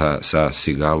neki film sa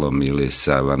Seagalom ili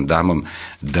sa Van Dammom,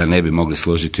 da ne bi mogli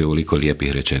složiti ovoliko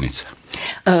lijepih rečenica.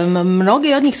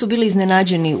 Mnogi od njih su bili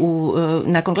iznenađeni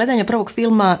nakon gledanja prvog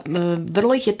filma.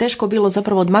 Vrlo ih je teško bilo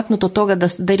zapravo odmaknuti od toga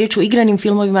da je riječ o igranim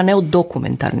filmovima, ne o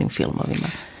dokumentarnim filmovima.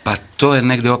 Pa to je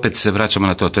negdje, opet se vraćamo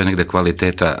na to je negdje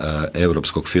kvaliteta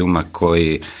europskog filma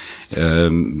koji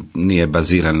nije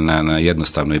baziran na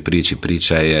jednostavnoj priči.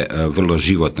 Priča je vrlo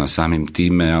životna, samim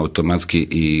time automatski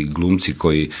i glumci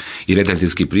i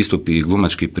redateljski pristup i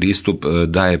glumački pristup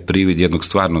daje privid jednog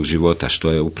stvarnog života,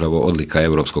 što je upravo odlika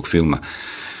europskog filma.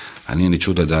 A nije ni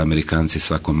čudo da Amerikanci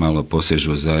svako malo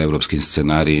posežu za europskim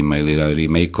scenarijima ili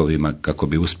remake-ovima kako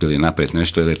bi uspjeli napraviti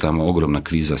nešto, jer je tamo ogromna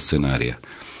kriza scenarija.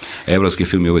 Europski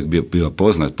film je uvijek bio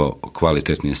poznat po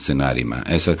kvalitetnim scenarijima.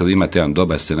 Sad kad imate jedan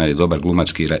dobar scenarij, dobar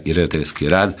glumački i redateljski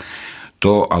rad,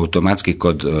 to automatski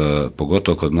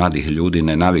pogotovo kod mladih ljudi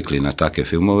ne navikli na takve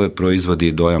filmove,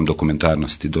 proizvodi dojam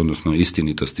dokumentarnosti, odnosno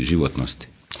istinitosti, životnosti.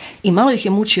 I malo ih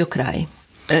je mučio kraj.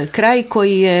 Kraj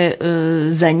koji je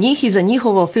za njih i za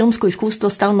njihovo filmsko iskustvo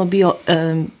stalno bio,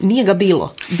 nije ga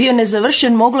bilo. Bio je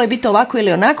nezavršen, moglo je biti ovako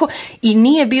ili onako i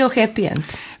nije bio happy end.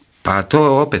 Pa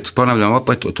to opet, ponavljam,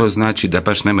 to znači da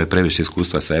baš nemaju previše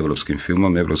iskustva sa europskim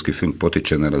filmom. Europski film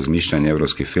potiče na razmišljanje,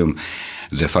 europski film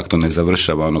de facto ne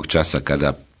završava onog časa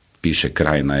kada piše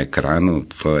kraj na ekranu.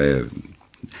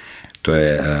 To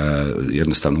je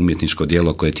jednostavno umjetničko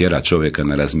djelo koje tjera čovjeka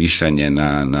na razmišljanje,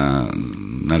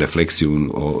 na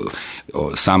refleksiju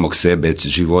o samog sebe,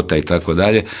 života i tako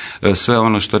dalje. Sve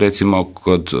ono što recimo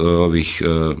kod ovih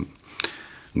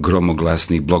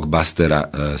gromoglasnih blockbustera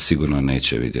sigurno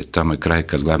neće vidjeti. Tamo je kraj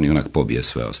kad glavni junak pobije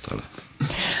sve ostalo.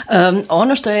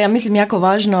 Ono što je, ja mislim, jako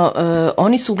važno,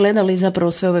 oni su gledali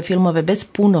zapravo sve ove filmove bez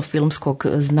puno filmskog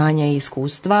znanja i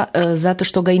iskustva, zato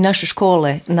što ga i naše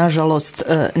škole, nažalost,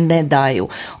 ne daju.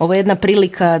 Ovo je jedna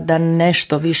prilika da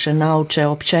nešto više nauče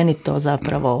općenito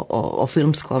zapravo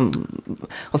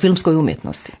o filmskoj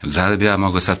umjetnosti. Da li bi ja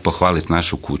mogao sad pohvaliti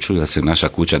našu kuću, da se naša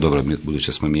kuća, dobro,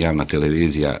 budući smo mi javna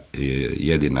televizija,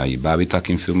 jedina i bavi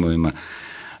takvim filmovima,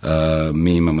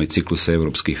 mi imamo i cikluse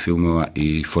europskih filmova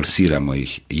i forsiramo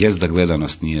ih. Jest da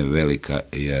gledanost nije velika,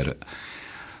 jer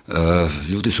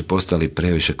ljudi su postali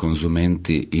previše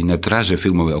konzumenti i ne traže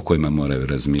filmove o kojima moraju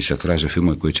razmišljati, traže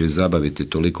filmove koji će ih zabaviti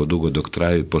toliko dugo dok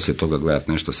traju i poslije toga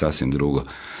gledati nešto sasvim drugo.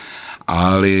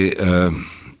 Ali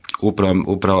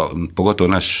upravo pogotovo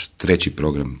naš 3.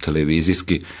 program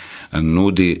televizijski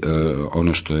nudi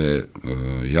ono što je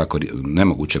jako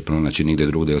nemoguće pronaći nigdje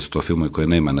drugdje, jer su to filmovi koje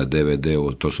nema na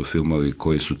DVD-u, to su filmovi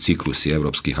koji su ciklusi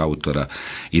europskih autora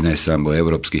i ne samo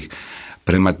europskih.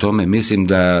 Prema tome mislim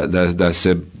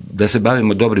da se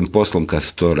bavimo dobrim poslom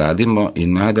kad to radimo i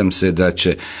nadam se da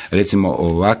će recimo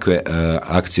ovakve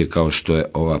akcije kao što je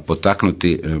ova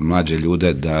potaknuti mlađe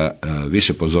ljude da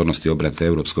više pozornosti obrate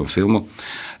europskom filmu,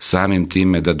 samim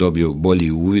time da dobiju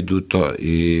bolji uvid u to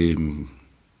i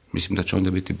mislim da će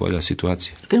onda biti bolja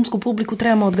situacija. Filmsku publiku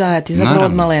trebamo odgajati, zapravo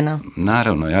od malena.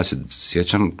 Naravno, ja se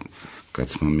sjećam kad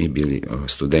smo mi bili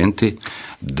studenti,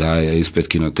 da je ispred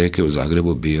kinoteke u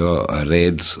Zagrebu bio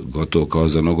red gotovo kao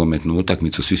za nogometnu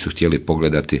utakmicu, svi su htjeli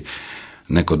pogledati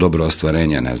neko dobro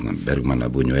ostvarenje, ne znam, Bergmana,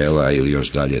 Buñuela ili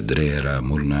još dalje Dreyera,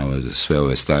 Murnau, sve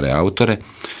ove stare autore.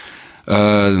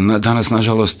 Danas,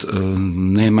 nažalost,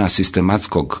 nema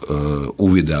sistematskog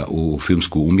uvida u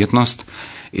filmsku umjetnost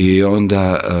i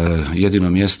onda jedino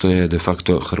mjesto je de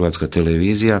facto Hrvatska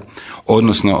televizija,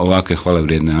 odnosno ovakve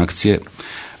hvalevrijedne akcije,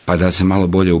 pa da se malo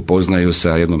bolje upoznaju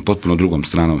sa jednom potpuno drugom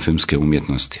stranom filmske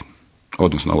umjetnosti.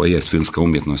 Odnosno, ovo jest filmska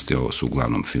umjetnost i ovo su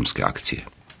uglavnom filmske akcije.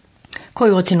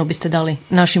 Koju ocjenu biste dali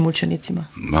našim učenicima?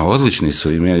 Odlični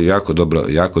su,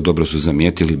 jako dobro su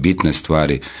zamijetili bitne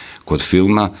stvari kod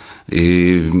filma i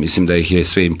mislim da ih je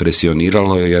sve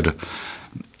impresioniralo, jer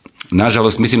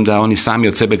nažalost mislim da oni sami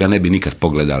od sebe ga ne bi nikad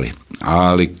pogledali,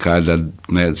 ali kada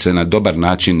se na dobar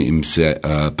način im se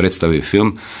predstavi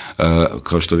film,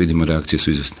 kao što vidimo, reakcije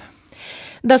su izvrsne.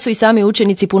 Da su i sami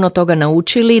učenici puno toga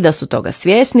naučili, da su toga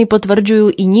svjesni,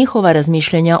 potvrđuju i njihova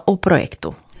razmišljanja o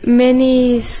projektu.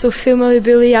 Meni su filmovi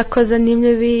bili jako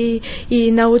zanimljivi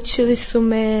i naučili su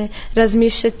me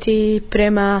razmišljati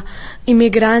prema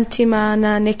imigrantima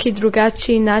na neki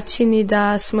drugačiji način i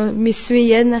da smo mi svi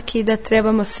jednaki i da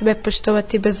trebamo sve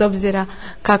poštovati bez obzira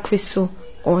kakvi su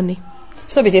oni.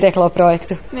 Što bi ti rekla o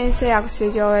projektu? Meni se jako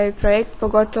sviđa ovaj projekt,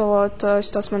 pogotovo to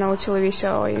što smo naučili više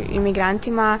o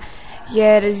imigrantima,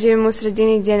 jer živim u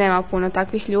sredini gdje nema puno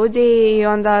takvih ljudi i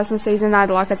onda sam se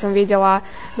iznenadila kad sam vidjela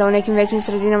da u nekim većim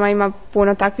sredinama ima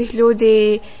puno takvih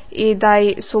ljudi i da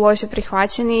su loše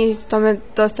prihvaćeni. To me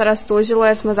dosta rastužilo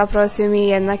jer smo zapravo svi mi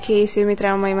jednaki i svi mi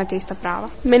trebamo imati ista prava.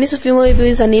 Meni su filmovi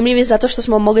bili zanimljivi zato što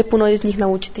smo mogli puno iz njih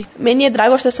naučiti. Meni je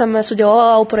drago što sam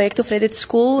sudjelovala u projektu Fred at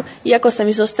School, iako sam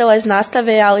izostala iz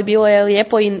nastave, ali bilo je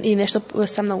lijepo i nešto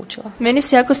sam naučila. Meni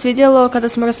se jako svidjelo kada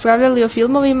smo raspravljali o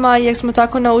filmovima jer smo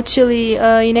tako naučili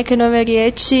i neke nove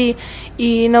riječi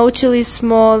i naučili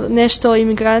smo nešto o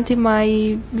imigrantima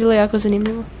i bilo je jako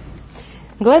zanimljivo.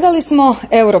 Gledali smo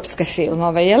europske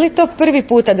filmove. Je li to prvi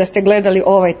puta da ste gledali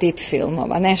ovaj tip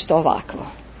filmova, nešto ovakvo?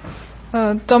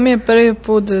 To mi je prvi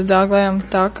put da gledam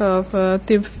takav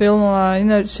tip filmova,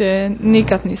 inače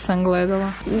nikad nisam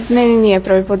gledala. Meni nije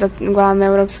prvi put da gledam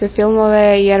europske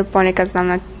filmove jer ponekad znam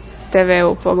na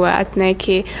TV-u pogledat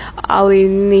neki, ali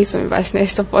nisu mi baš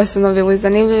nešto posebno bili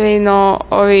zanimljivi, no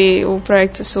ovi u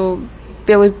projektu su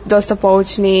bili dosta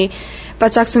poučni, pa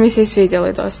čak su mi se i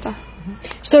svidjeli dosta.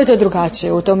 Što je to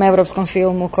drugačije u tom europskom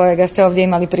filmu kojega ste ovdje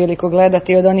imali priliku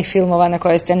gledati od onih filmova na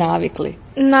koje ste navikli?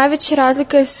 Najveće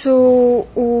razlike su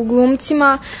u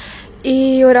glumcima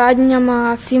i u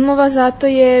radnjama filmova, zato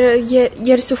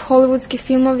jer su hollywoodski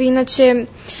filmovi inače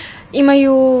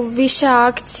imaju više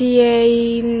akcije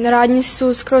i radnje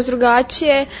su skroz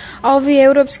drugačije, a ovi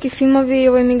europski filmovi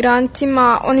o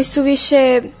imigrantima, oni su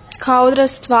više kao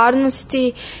odraz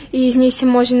stvarnosti i iz njih se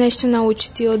može nešto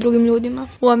naučiti o drugim ljudima.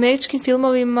 U američkim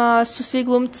filmovima su svi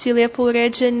glumci lijepo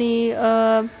uređeni,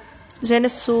 žene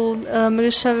su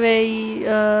mršave,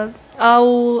 a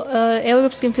u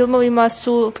europskim filmovima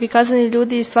su prikazani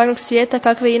ljudi iz stvarnog svijeta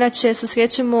kakve inače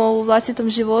susrećemo u vlastitom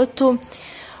životu.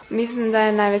 Mislim da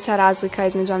je najveća razlika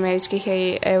između američkih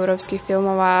i europskih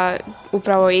filmova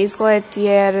upravo izgled,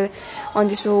 jer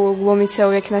ondje su glumice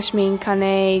uvijek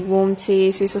našminkane i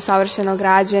glumci, svi su savršeno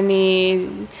građeni,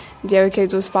 djevojke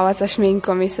idu spavati sa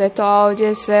šminkom i sve to, a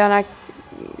ovdje sve onak,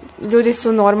 ljudi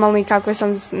su normalni kako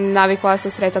sam navikla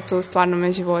susretati u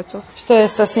stvarnom životu. Što je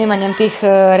sa snimanjem tih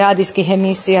radijskih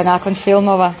emisija nakon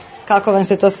filmova? Kako vam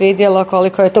se to svidjelo?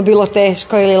 Koliko je to bilo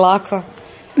teško ili lako?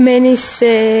 Meni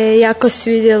se jako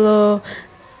svidjelo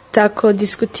tako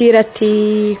diskutirati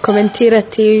i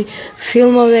komentirati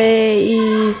filmove i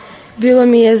bilo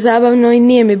mi je zabavno i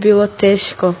nije mi bilo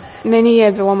teško. Meni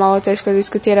je bilo malo teško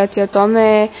diskutirati o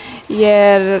tome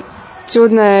jer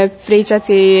čudno je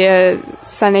pričati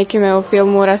sa nekime u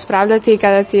filmu, raspravljati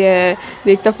kada ti je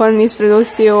diktofon ispred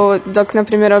ustiju, dok na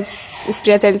primjer s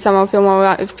prijateljicama u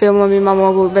filmovima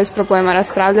mogu bez problema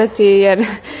raspravljati jer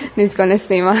nitko ne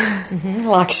snima.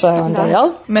 Lakše je onda, jel?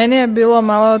 Meni je bilo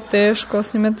malo teško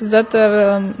snimati zato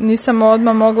jer nisam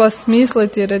odmah mogla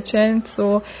smisliti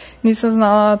rečenicu, nisam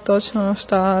znala točno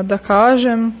šta da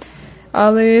kažem,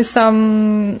 ali sam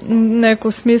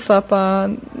neku smisla pa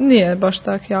nije baš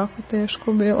tako jako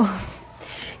teško bilo.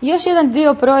 Još jedan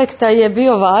dio projekta je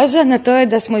bio važan, a to je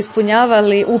da smo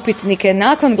ispunjavali upitnike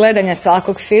nakon gledanja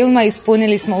svakog filma.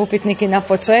 Ispunili smo upitnike na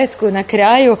početku, na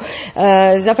kraju.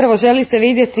 Zapravo želi se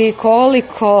vidjeti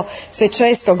koliko se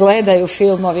često gledaju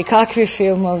filmovi, kakvi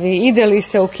filmovi, ide li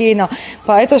se u kino.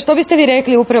 Pa eto, što biste vi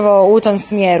rekli upravo u tom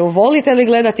smjeru? Volite li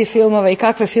gledati filmove i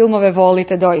kakve filmove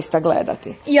volite doista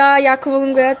gledati? Ja jako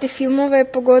volim gledati filmove,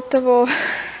 pogotovo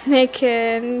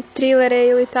neke trilere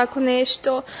ili tako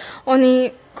nešto. Oni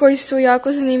koji su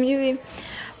jako zanimljivi.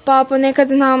 Pa ponekad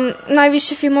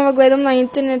najviše filmova gledam na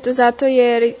internetu zato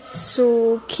jer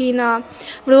su kina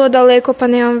vrlo daleko pa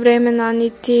nemam vremena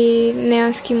niti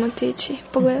nemam s kim otići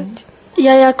pogledati.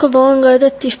 Ja jako volim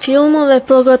gledati filmove,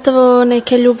 pogotovo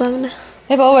neke ljubavne.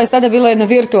 Evo, ovo je sada bilo jedno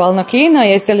virtualno kino.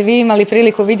 Jeste li vi imali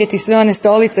priliku vidjeti sve one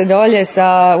stolice dolje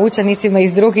sa učenicima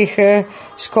iz drugih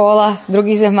škola,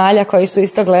 drugih zemalja koji su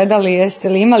isto gledali? Jeste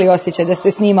li imali osjećaj da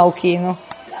ste s njima u kinu?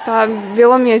 Pa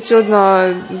bilo mi je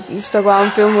čudno što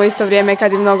gledam film u isto vrijeme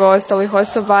kad i mnogo ostalih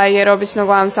osoba, jer obično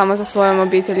gledam samo sa svojom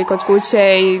obitelji kod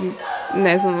kuće i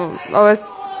ne znam, ovo je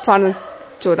stvarno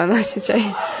čudan osjećaj.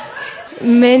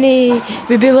 Meni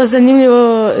bi bilo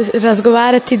zanimljivo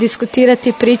razgovarati,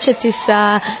 diskutirati, pričati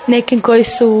sa nekim koji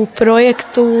su u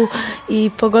projektu i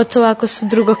pogotovo ako su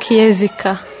drugog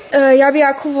jezika. Ja bi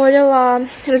jako voljela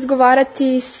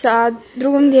razgovarati sa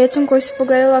drugom djecom koji su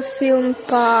pogledala film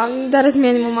pa da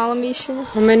razmijenimo malo mišljenja.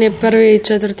 Meni je prvi i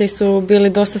četvrti su bili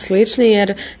dosta slični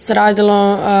jer se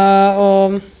radilo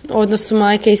o odnosu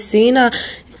majke i sina.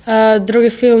 Drugi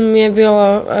film mi je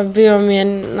bio mi je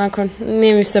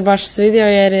nije mi se baš svidio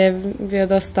jer je bio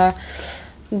dosta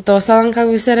dosadan,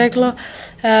 kako bi se reklo.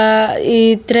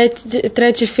 I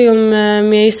treći film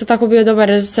mi je isto tako bio dobar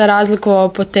jer se razlikovao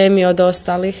po temi od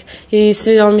ostalih i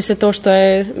svidjelo mi se to što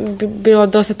je bilo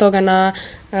dosta toga na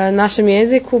našem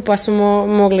jeziku pa smo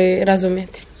mogli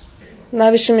razumjeti.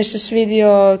 Najviše mi se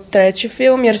svidio treći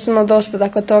film jer sam dosta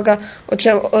dakle, toga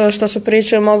što su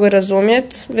pričali mogli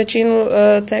razumjeti većinu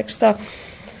teksta,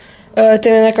 te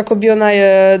mi je nekako bio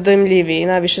najdojmljiviji i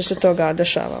najviše se toga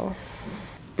dešavalo.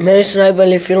 Meni su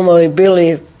najbolji filmovi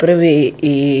bili prvi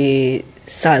i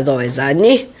sad ovaj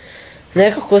zadnji.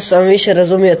 Nekako sam više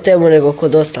razumio temu nego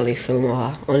kod ostalih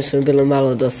filmova. Oni su mi bili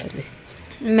malo dosadni.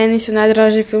 Meni su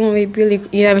najdraži filmovi bili,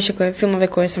 i najviše filmove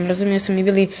koje sam razumio su mi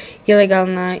bili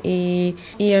Ilegalna i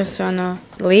Osana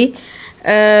Lee.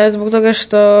 Zbog toga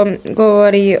što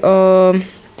govori o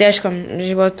teškom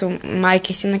životu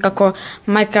majke i sina, kako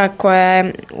majka koja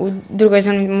je u drugoj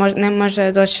zemlji ne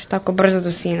može doći tako brzo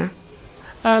do sina.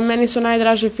 Meni su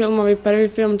najdraži filmovi, prvi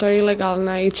film to je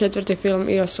Ilegalna i četvrti film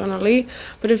Osana Lee.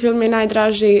 Prvi film je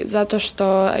najdraži zato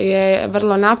što je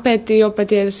vrlo napet i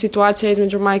opet je situacija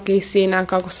između majke i sina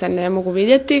kako se ne mogu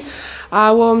vidjeti.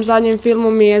 A u ovom zadnjem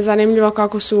filmu mi je zanimljivo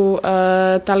kako su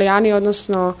Talijani,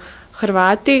 odnosno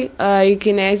Hrvati i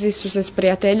Kinezi su se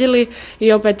sprijateljili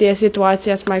i opet je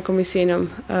situacija s majkom i sinom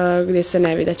gdje se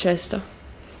ne vide često.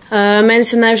 Meni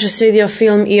se najviše svidio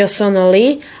film Osana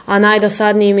Lee, a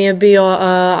najdosadniji mi je bio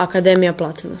Akademija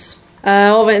Platinos.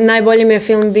 Najbolji mi je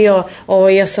film bio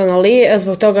Osana Lee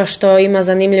zbog toga što ima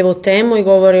zanimljivu temu i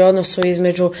govori o odnosu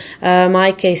između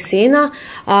majke i sina,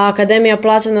 a Akademija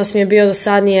Platinos mi je bio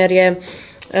dosadniji jer je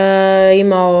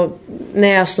imao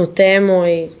nejasnu temu.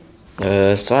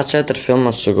 Sva 4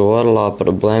 filma su govorila o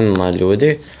problemima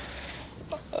ljudi,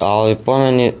 ali po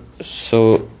meni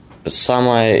su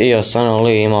samo je i Osana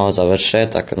Lee imao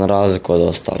završetak na razliku od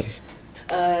ostalih.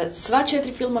 Sva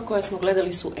 4 filma koja smo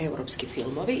gledali su europski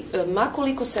filmovi.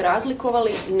 Makoliko se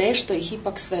razlikovali, nešto ih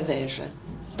ipak sve veže.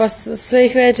 Pa sve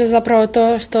ih veže zapravo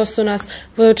to što su nas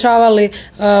podučavali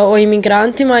o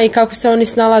imigrantima i kako se oni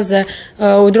snalaze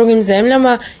u drugim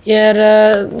zemljama, jer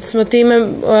smo time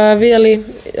vidjeli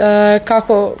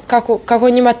kako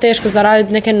njima teško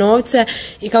zaraditi neke novce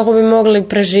i kako bi mogli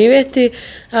preživjeti.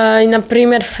 I na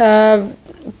primjer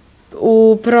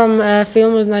u prvom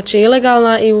filmu, znači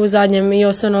Ilegalna, i u zadnjem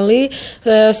Osana Lee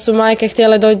su majke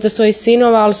htjele doći do svojih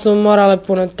sinova, ali su morale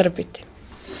puno trpiti.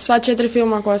 Sva 4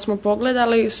 filma koje smo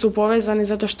pogledali su povezani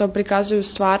zato što prikazuju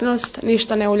stvarnost,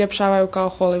 ništa ne uljepšavaju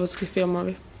kao hollywoodski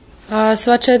filmovi.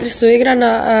 Sva 4 su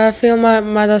igrana filma,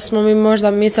 mada smo mi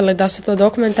možda mislili da su to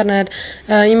dokumentarne, jer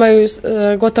imaju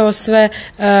gotovo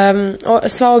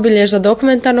sva obilježja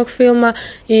dokumentarnog filma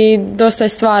i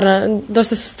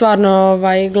dosta su stvarno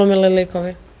glumili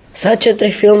likovi. Sva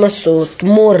 4 filma su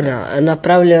tmurna,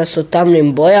 napravljena su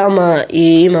tamnim bojama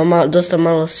i ima dosta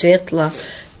malo svjetla,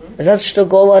 zato što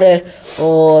govore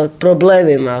o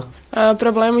problemima.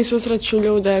 Problemi susreću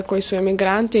ljude koji su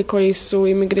emigranti, koji su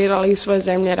imigrirali iz svoje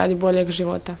zemlje radi boljeg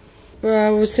života.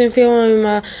 u svim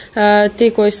filmovima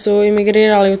ti koji su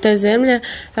imigrirali u te zemlje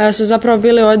su zapravo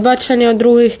bili odbačeni od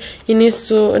drugih i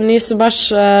nisu baš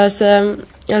se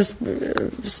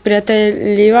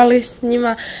sprijateljivali s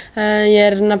njima,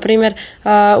 jer na primjer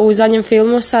u zadnjem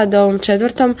filmu, sad ovom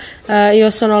 4.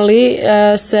 Iosono Lee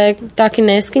se ta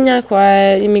Kineskinja koja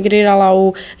je imigrirala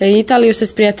u Italiju se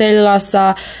sprijateljila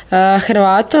sa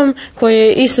Hrvatom koji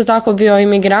je isto tako bio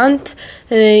imigrant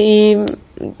i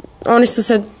oni su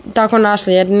se tako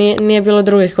našli jer nije bilo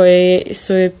drugih koji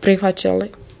su ih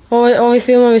prihvaćali. Ovi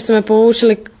filmovi su me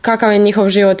poučili kakav je njihov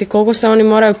život i koliko se oni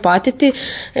moraju patiti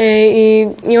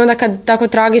i onda kad tako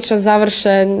tragično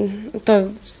završe, to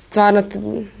stvarno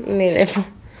nije lijepo.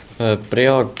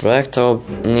 Prije ovog projekta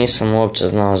nisam uopće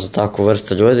znao za takvu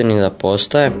vrstu ljudi ni da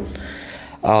postoje,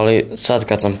 ali sad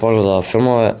kad sam pogledao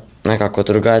filmove nekako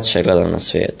drugačije gledam na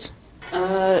svijet.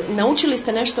 Naučili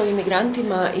ste nešto o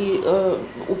imigrantima i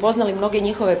upoznali mnoge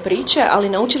njihove priče, ali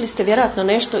naučili ste vjerojatno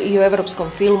nešto i o europskom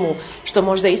filmu, što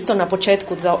možda isto na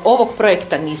početku za ovog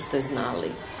projekta niste znali.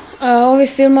 Ovi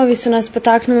filmovi su nas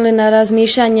potaknuli na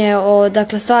razmišljanje o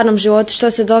stvarnom životu,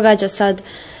 što se događa sad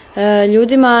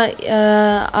ljudima,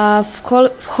 a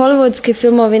hollywoodski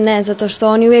filmovi ne, zato što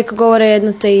oni uvijek govore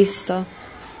jedno te isto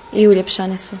i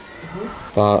uljepšani su.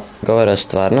 Pa govore o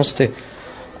stvarnosti,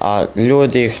 a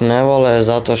ljudi ih ne vole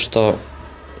zato što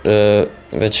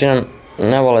većina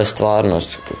ne vole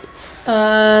stvarnost.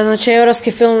 Znači,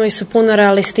 europski filmovi su puno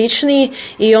realističniji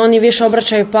i oni više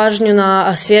obraćaju pažnju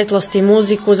na svjetlost i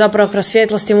muziku, zapravo kroz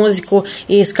svjetlost i muziku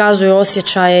i iskazuju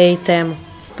osjećaje i temu.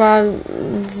 Pa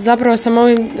zapravo sam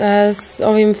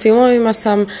ovim filmovima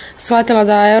sam shvatila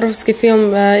da europski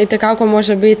film itekako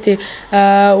može biti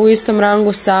u istom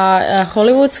rangu sa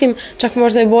hollywoodskim, čak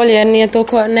možda i bolje jer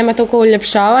nema toliko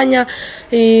uljepšavanja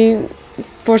i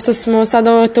pošto smo sad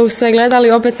to sve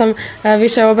gledali, opet sam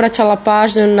više obraćala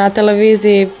pažnju na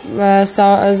televiziji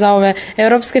za ove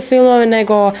europske filmove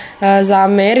nego za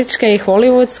američke i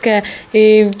hollywoodske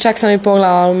i čak sam i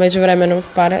pogledala u međuvremenu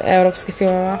par europskih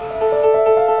filmova.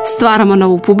 Stvaramo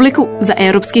novu publiku za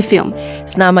europski film.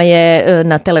 S nama je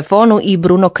na telefonu i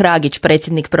Bruno Kragić,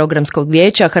 predsjednik programskog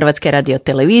vijeća Hrvatske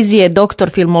radiotelevizije, doktor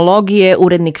filmologije,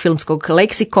 urednik filmskog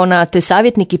leksikona, te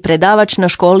savjetnik i predavač na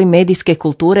školi medijske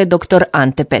kulture dr.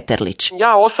 Ante Peterlić.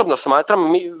 Ja osobno smatram,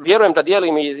 vjerujem da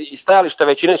dijelim i stajalište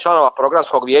većine članova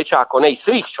programskog vijeća, ako ne i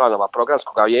svih članova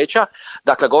programskog vijeća,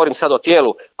 dakle govorim sad o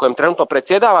tijelu kojem trenutno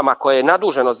predsjedavam, a koje je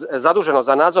zaduženo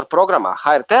za nadzor programa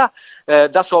HRT-a,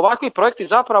 da su ovakvi projekti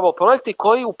zapravo projekti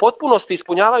koji u potpunosti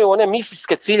ispunjavaju one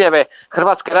misijske ciljeve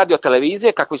Hrvatske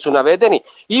radiotelevizije kakvi su navedeni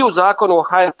i u zakonu o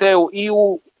HRT-u i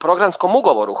u programskom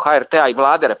ugovoru HRT-a i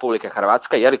Vlade Republike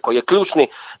Hrvatske, koji je ključni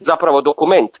zapravo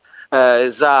dokument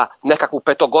za nekakvu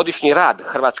petogodišnji rad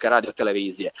Hrvatske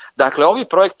radiotelevizije. Dakle, ovi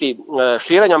projekti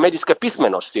širenja medijske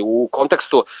pismenosti u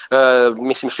kontekstu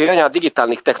širenja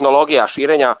digitalnih tehnologija,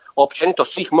 širenja općenito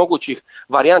svih mogućih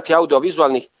varijanti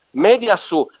audiovizualnih medija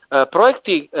su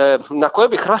projekti na koje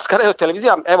bi Hrvatska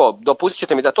radiotelevizija, evo dopustit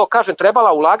ćete mi da to kažem,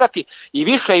 trebala ulagati i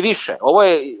više i više. Ovo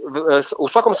je u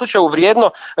svakom slučaju vrijedno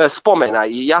spomena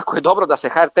i jako je dobro da se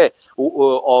HRT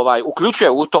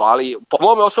uključuje u to, ali po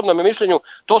mom osobnom mišljenju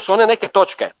to su one neke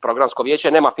točke, programsko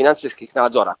vijeće nema financijskih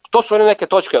nadzora, to su one neke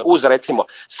točke uz recimo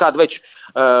sad već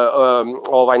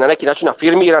na neki način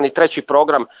afirmirani treći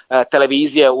program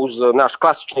televizije uz naš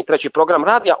klasični treći program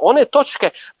radija, one točke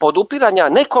podupiranja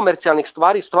nekomercijalnih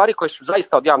stvari koje su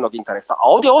zaista od javnog interesa. A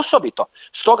ovdje osobito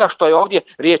stoga što je ovdje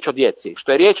riječ o djeci,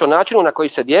 što je riječ o načinu na koji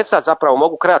se djeca zapravo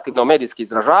mogu kreativno medijski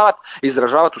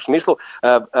izražavati u smislu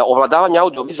ovladavanja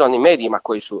audiovizualnim medijima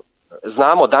koji su,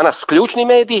 znamo danas, ključni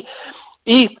mediji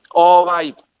i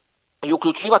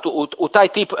uključivati u taj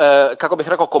tip, kako bih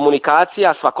rekao,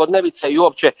 komunikacija, svakodnevice i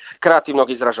uopće kreativnog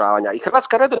izražavanja. I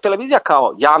Hrvatska radiotelevizija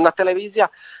kao javna televizija,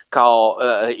 kao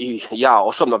i ja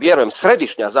osobno vjerujem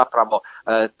središnja zapravo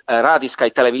radijska i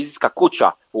televizijska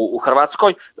kuća u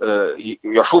Hrvatskoj,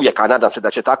 još uvijek, a nadam se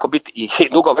da će tako biti i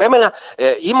dugo vremena,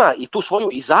 ima i tu svoju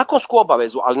i zakonsku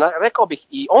obavezu, ali rekao bih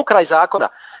i on kraj zakona,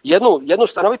 jednu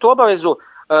stanovitu obavezu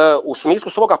u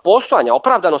smislu svoga postojanja,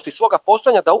 opravdanosti svoga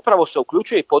postojanja da upravo se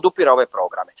uključuje i podupira ove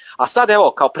programe. A sad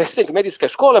evo, kao predsjednik medijske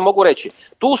škole mogu reći,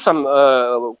 tu sam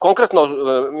konkretno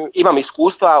imam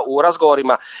iskustva u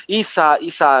razgovorima i sa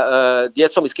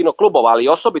djecom iz kinoklubova, ali i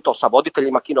osobito sa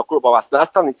voditeljima kinoklubova, s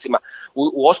nastavnicima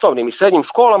u osnovnim i srednjim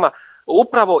školama,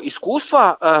 upravo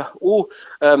iskustva u,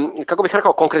 kako bih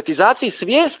rekao, konkretizaciji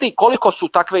svijesti koliko su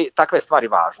takve stvari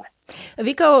važne.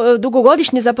 Vi kao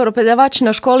dugogodišnji zapravo predavač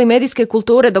na školi medijske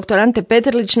kulture, dr. Ante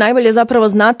Petrlić, najbolje zapravo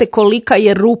znate kolika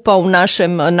je rupa u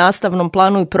našem nastavnom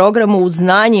planu i programu, u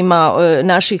znanjima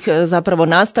naših zapravo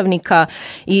nastavnika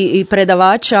i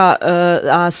predavača,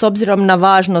 a s obzirom na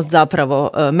važnost zapravo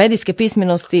medijske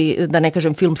pismenosti, da ne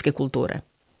kažem filmske kulture.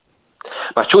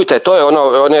 Ma čujte, to je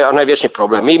onaj vječni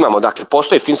problem. Mi imamo, dakle,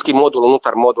 postoji finski modul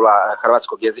unutar modula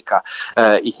hrvatskog jezika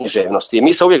i književnosti.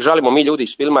 Mi se uvijek žalimo, mi ljudi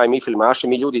iz filma i mi filmaši,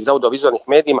 mi ljudi iz audiovizualnih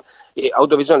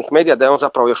medija, da je on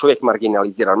zapravo još uvijek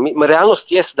marginaliziran.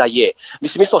 Realnost jest da je.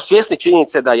 Mi smo svjesni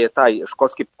činjenice da je taj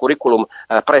školski kurikulum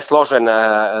presložen,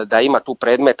 da ima tu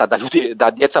predmeta,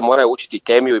 da djeca moraju učiti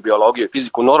kemiju i biologiju i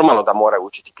fiziku, normalno da moraju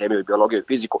učiti kemiju i biologiju i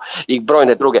fiziku i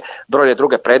brojne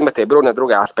druge predmete i brojne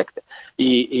druge aspekte.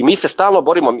 I mi se stalno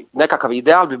borimo, nekakav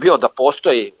ideal bi bio da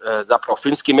postoji zapravo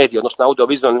filmski medij, odnosno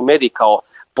audiovizualni medij kao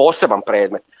poseban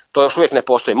predmet. To još uvijek ne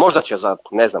postoji. Možda će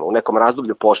u nekom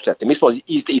razdoblju postojati. Mi smo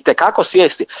itekako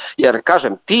svjesni, jer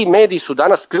kažem, ti mediji su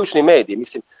danas ključni mediji.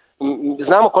 Mislim,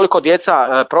 znamo koliko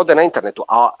djeca prode na internetu,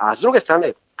 a s druge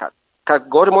strane, kad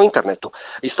govorimo o internetu,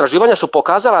 istraživanja su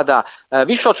pokazala da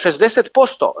više od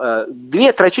 60%,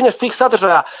 2/3 svih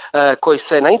sadržaja koji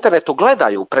se na internetu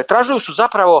gledaju, pretražuju su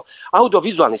zapravo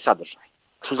audiovizualni sadržaj.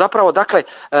 Su zapravo, dakle,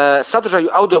 sadržaj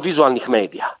audiovizualnih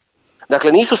medija.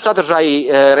 Dakle, nisu sadržaji,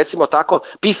 recimo tako,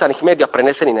 pisanih medija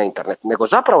preneseni na internet, nego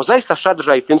zapravo zaista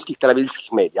sadržaji filmskih,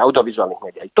 televizijskih medija, audiovizualnih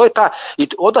medija. I to je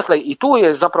i tu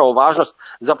je zapravo važnost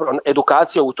zapravo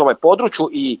edukacije u tome području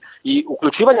i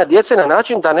uključivanja djece na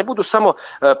način da ne budu samo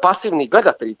pasivni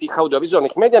gledatelji tih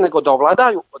audiovizualnih medija, nego da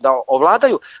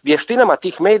ovladaju vještinama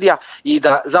tih medija i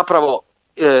da zapravo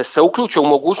se uključe u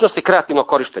mogućnosti kreativnog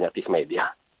korištenja tih medija.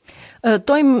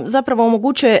 To im zapravo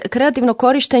omogućuje kreativno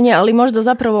korištenje, ali možda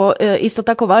zapravo isto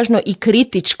tako važno i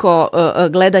kritičko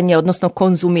gledanje, odnosno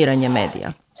konzumiranje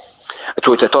medija.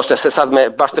 Čujte, to ste se sad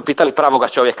baš ste pitali pravoga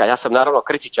čovjeka. Ja sam naravno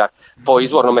kritičar po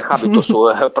izvornome habitusu,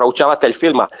 proučavatelj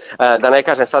filma, da ne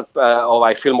kažem sad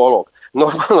filmolog.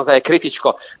 Normalno da je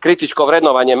kritičko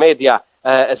vrednovanje medija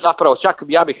zapravo čak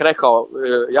ja bih rekao,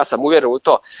 ja sam uvjeren u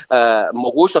to,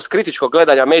 mogućnost kritičkog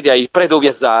gledanja medija i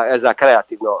preduvjet za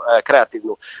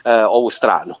kreativnu ovu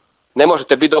stranu. Ne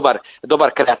možete biti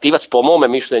dobar kreativac, po mome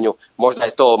mišljenju, možda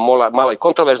je to malo i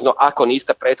kontroverzno, ako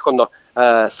niste prethodno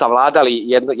savladali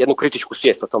jednu kritičku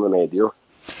svijest o tome mediju.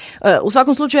 U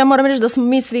svakom slučaju ja moram reći da smo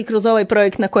mi svi kroz ovaj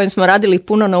projekt na kojem smo radili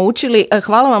puno naučili.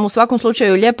 Hvala vam u svakom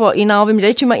slučaju lijepo i na ovim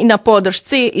riječima i na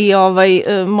podršci i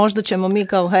možda ćemo mi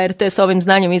kao HRT s ovim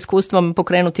znanjem i iskustvom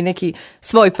pokrenuti neki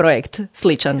svoj projekt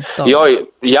sličan tome.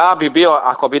 Ja bi bio,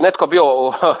 ako bi netko bio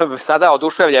sada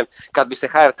oduševljen, kad bi se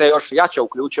HRT još jače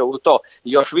uključio u to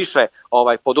i još više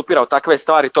podupirao takve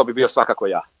stvari, to bi bio svakako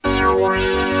ja.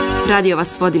 Radio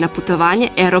vas vodi na putovanje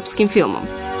europskim filmom.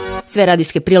 Sve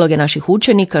radijske priloge naših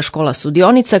učenika, škola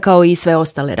sudionica, kao i sve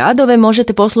ostale radove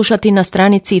možete poslušati na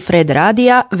stranici Fred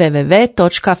radija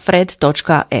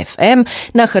www.fred.fm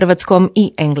na hrvatskom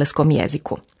i engleskom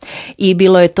jeziku. I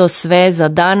bilo je to sve za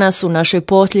danas u našoj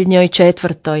posljednjoj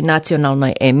 4.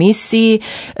 nacionalnoj emisiji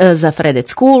za Fred at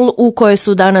School, u kojoj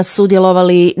su danas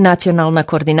sudjelovali nacionalna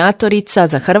koordinatorica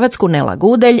za Hrvatsku Nela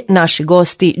Gudelj, naši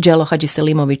gosti Đelo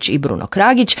Hadžiselimović i Bruno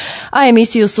Kragić, a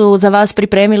emisiju su za vas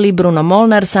pripremili Bruno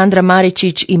Molnar, Sandra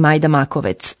Maričić i Majda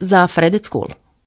Makovec za Fred at School.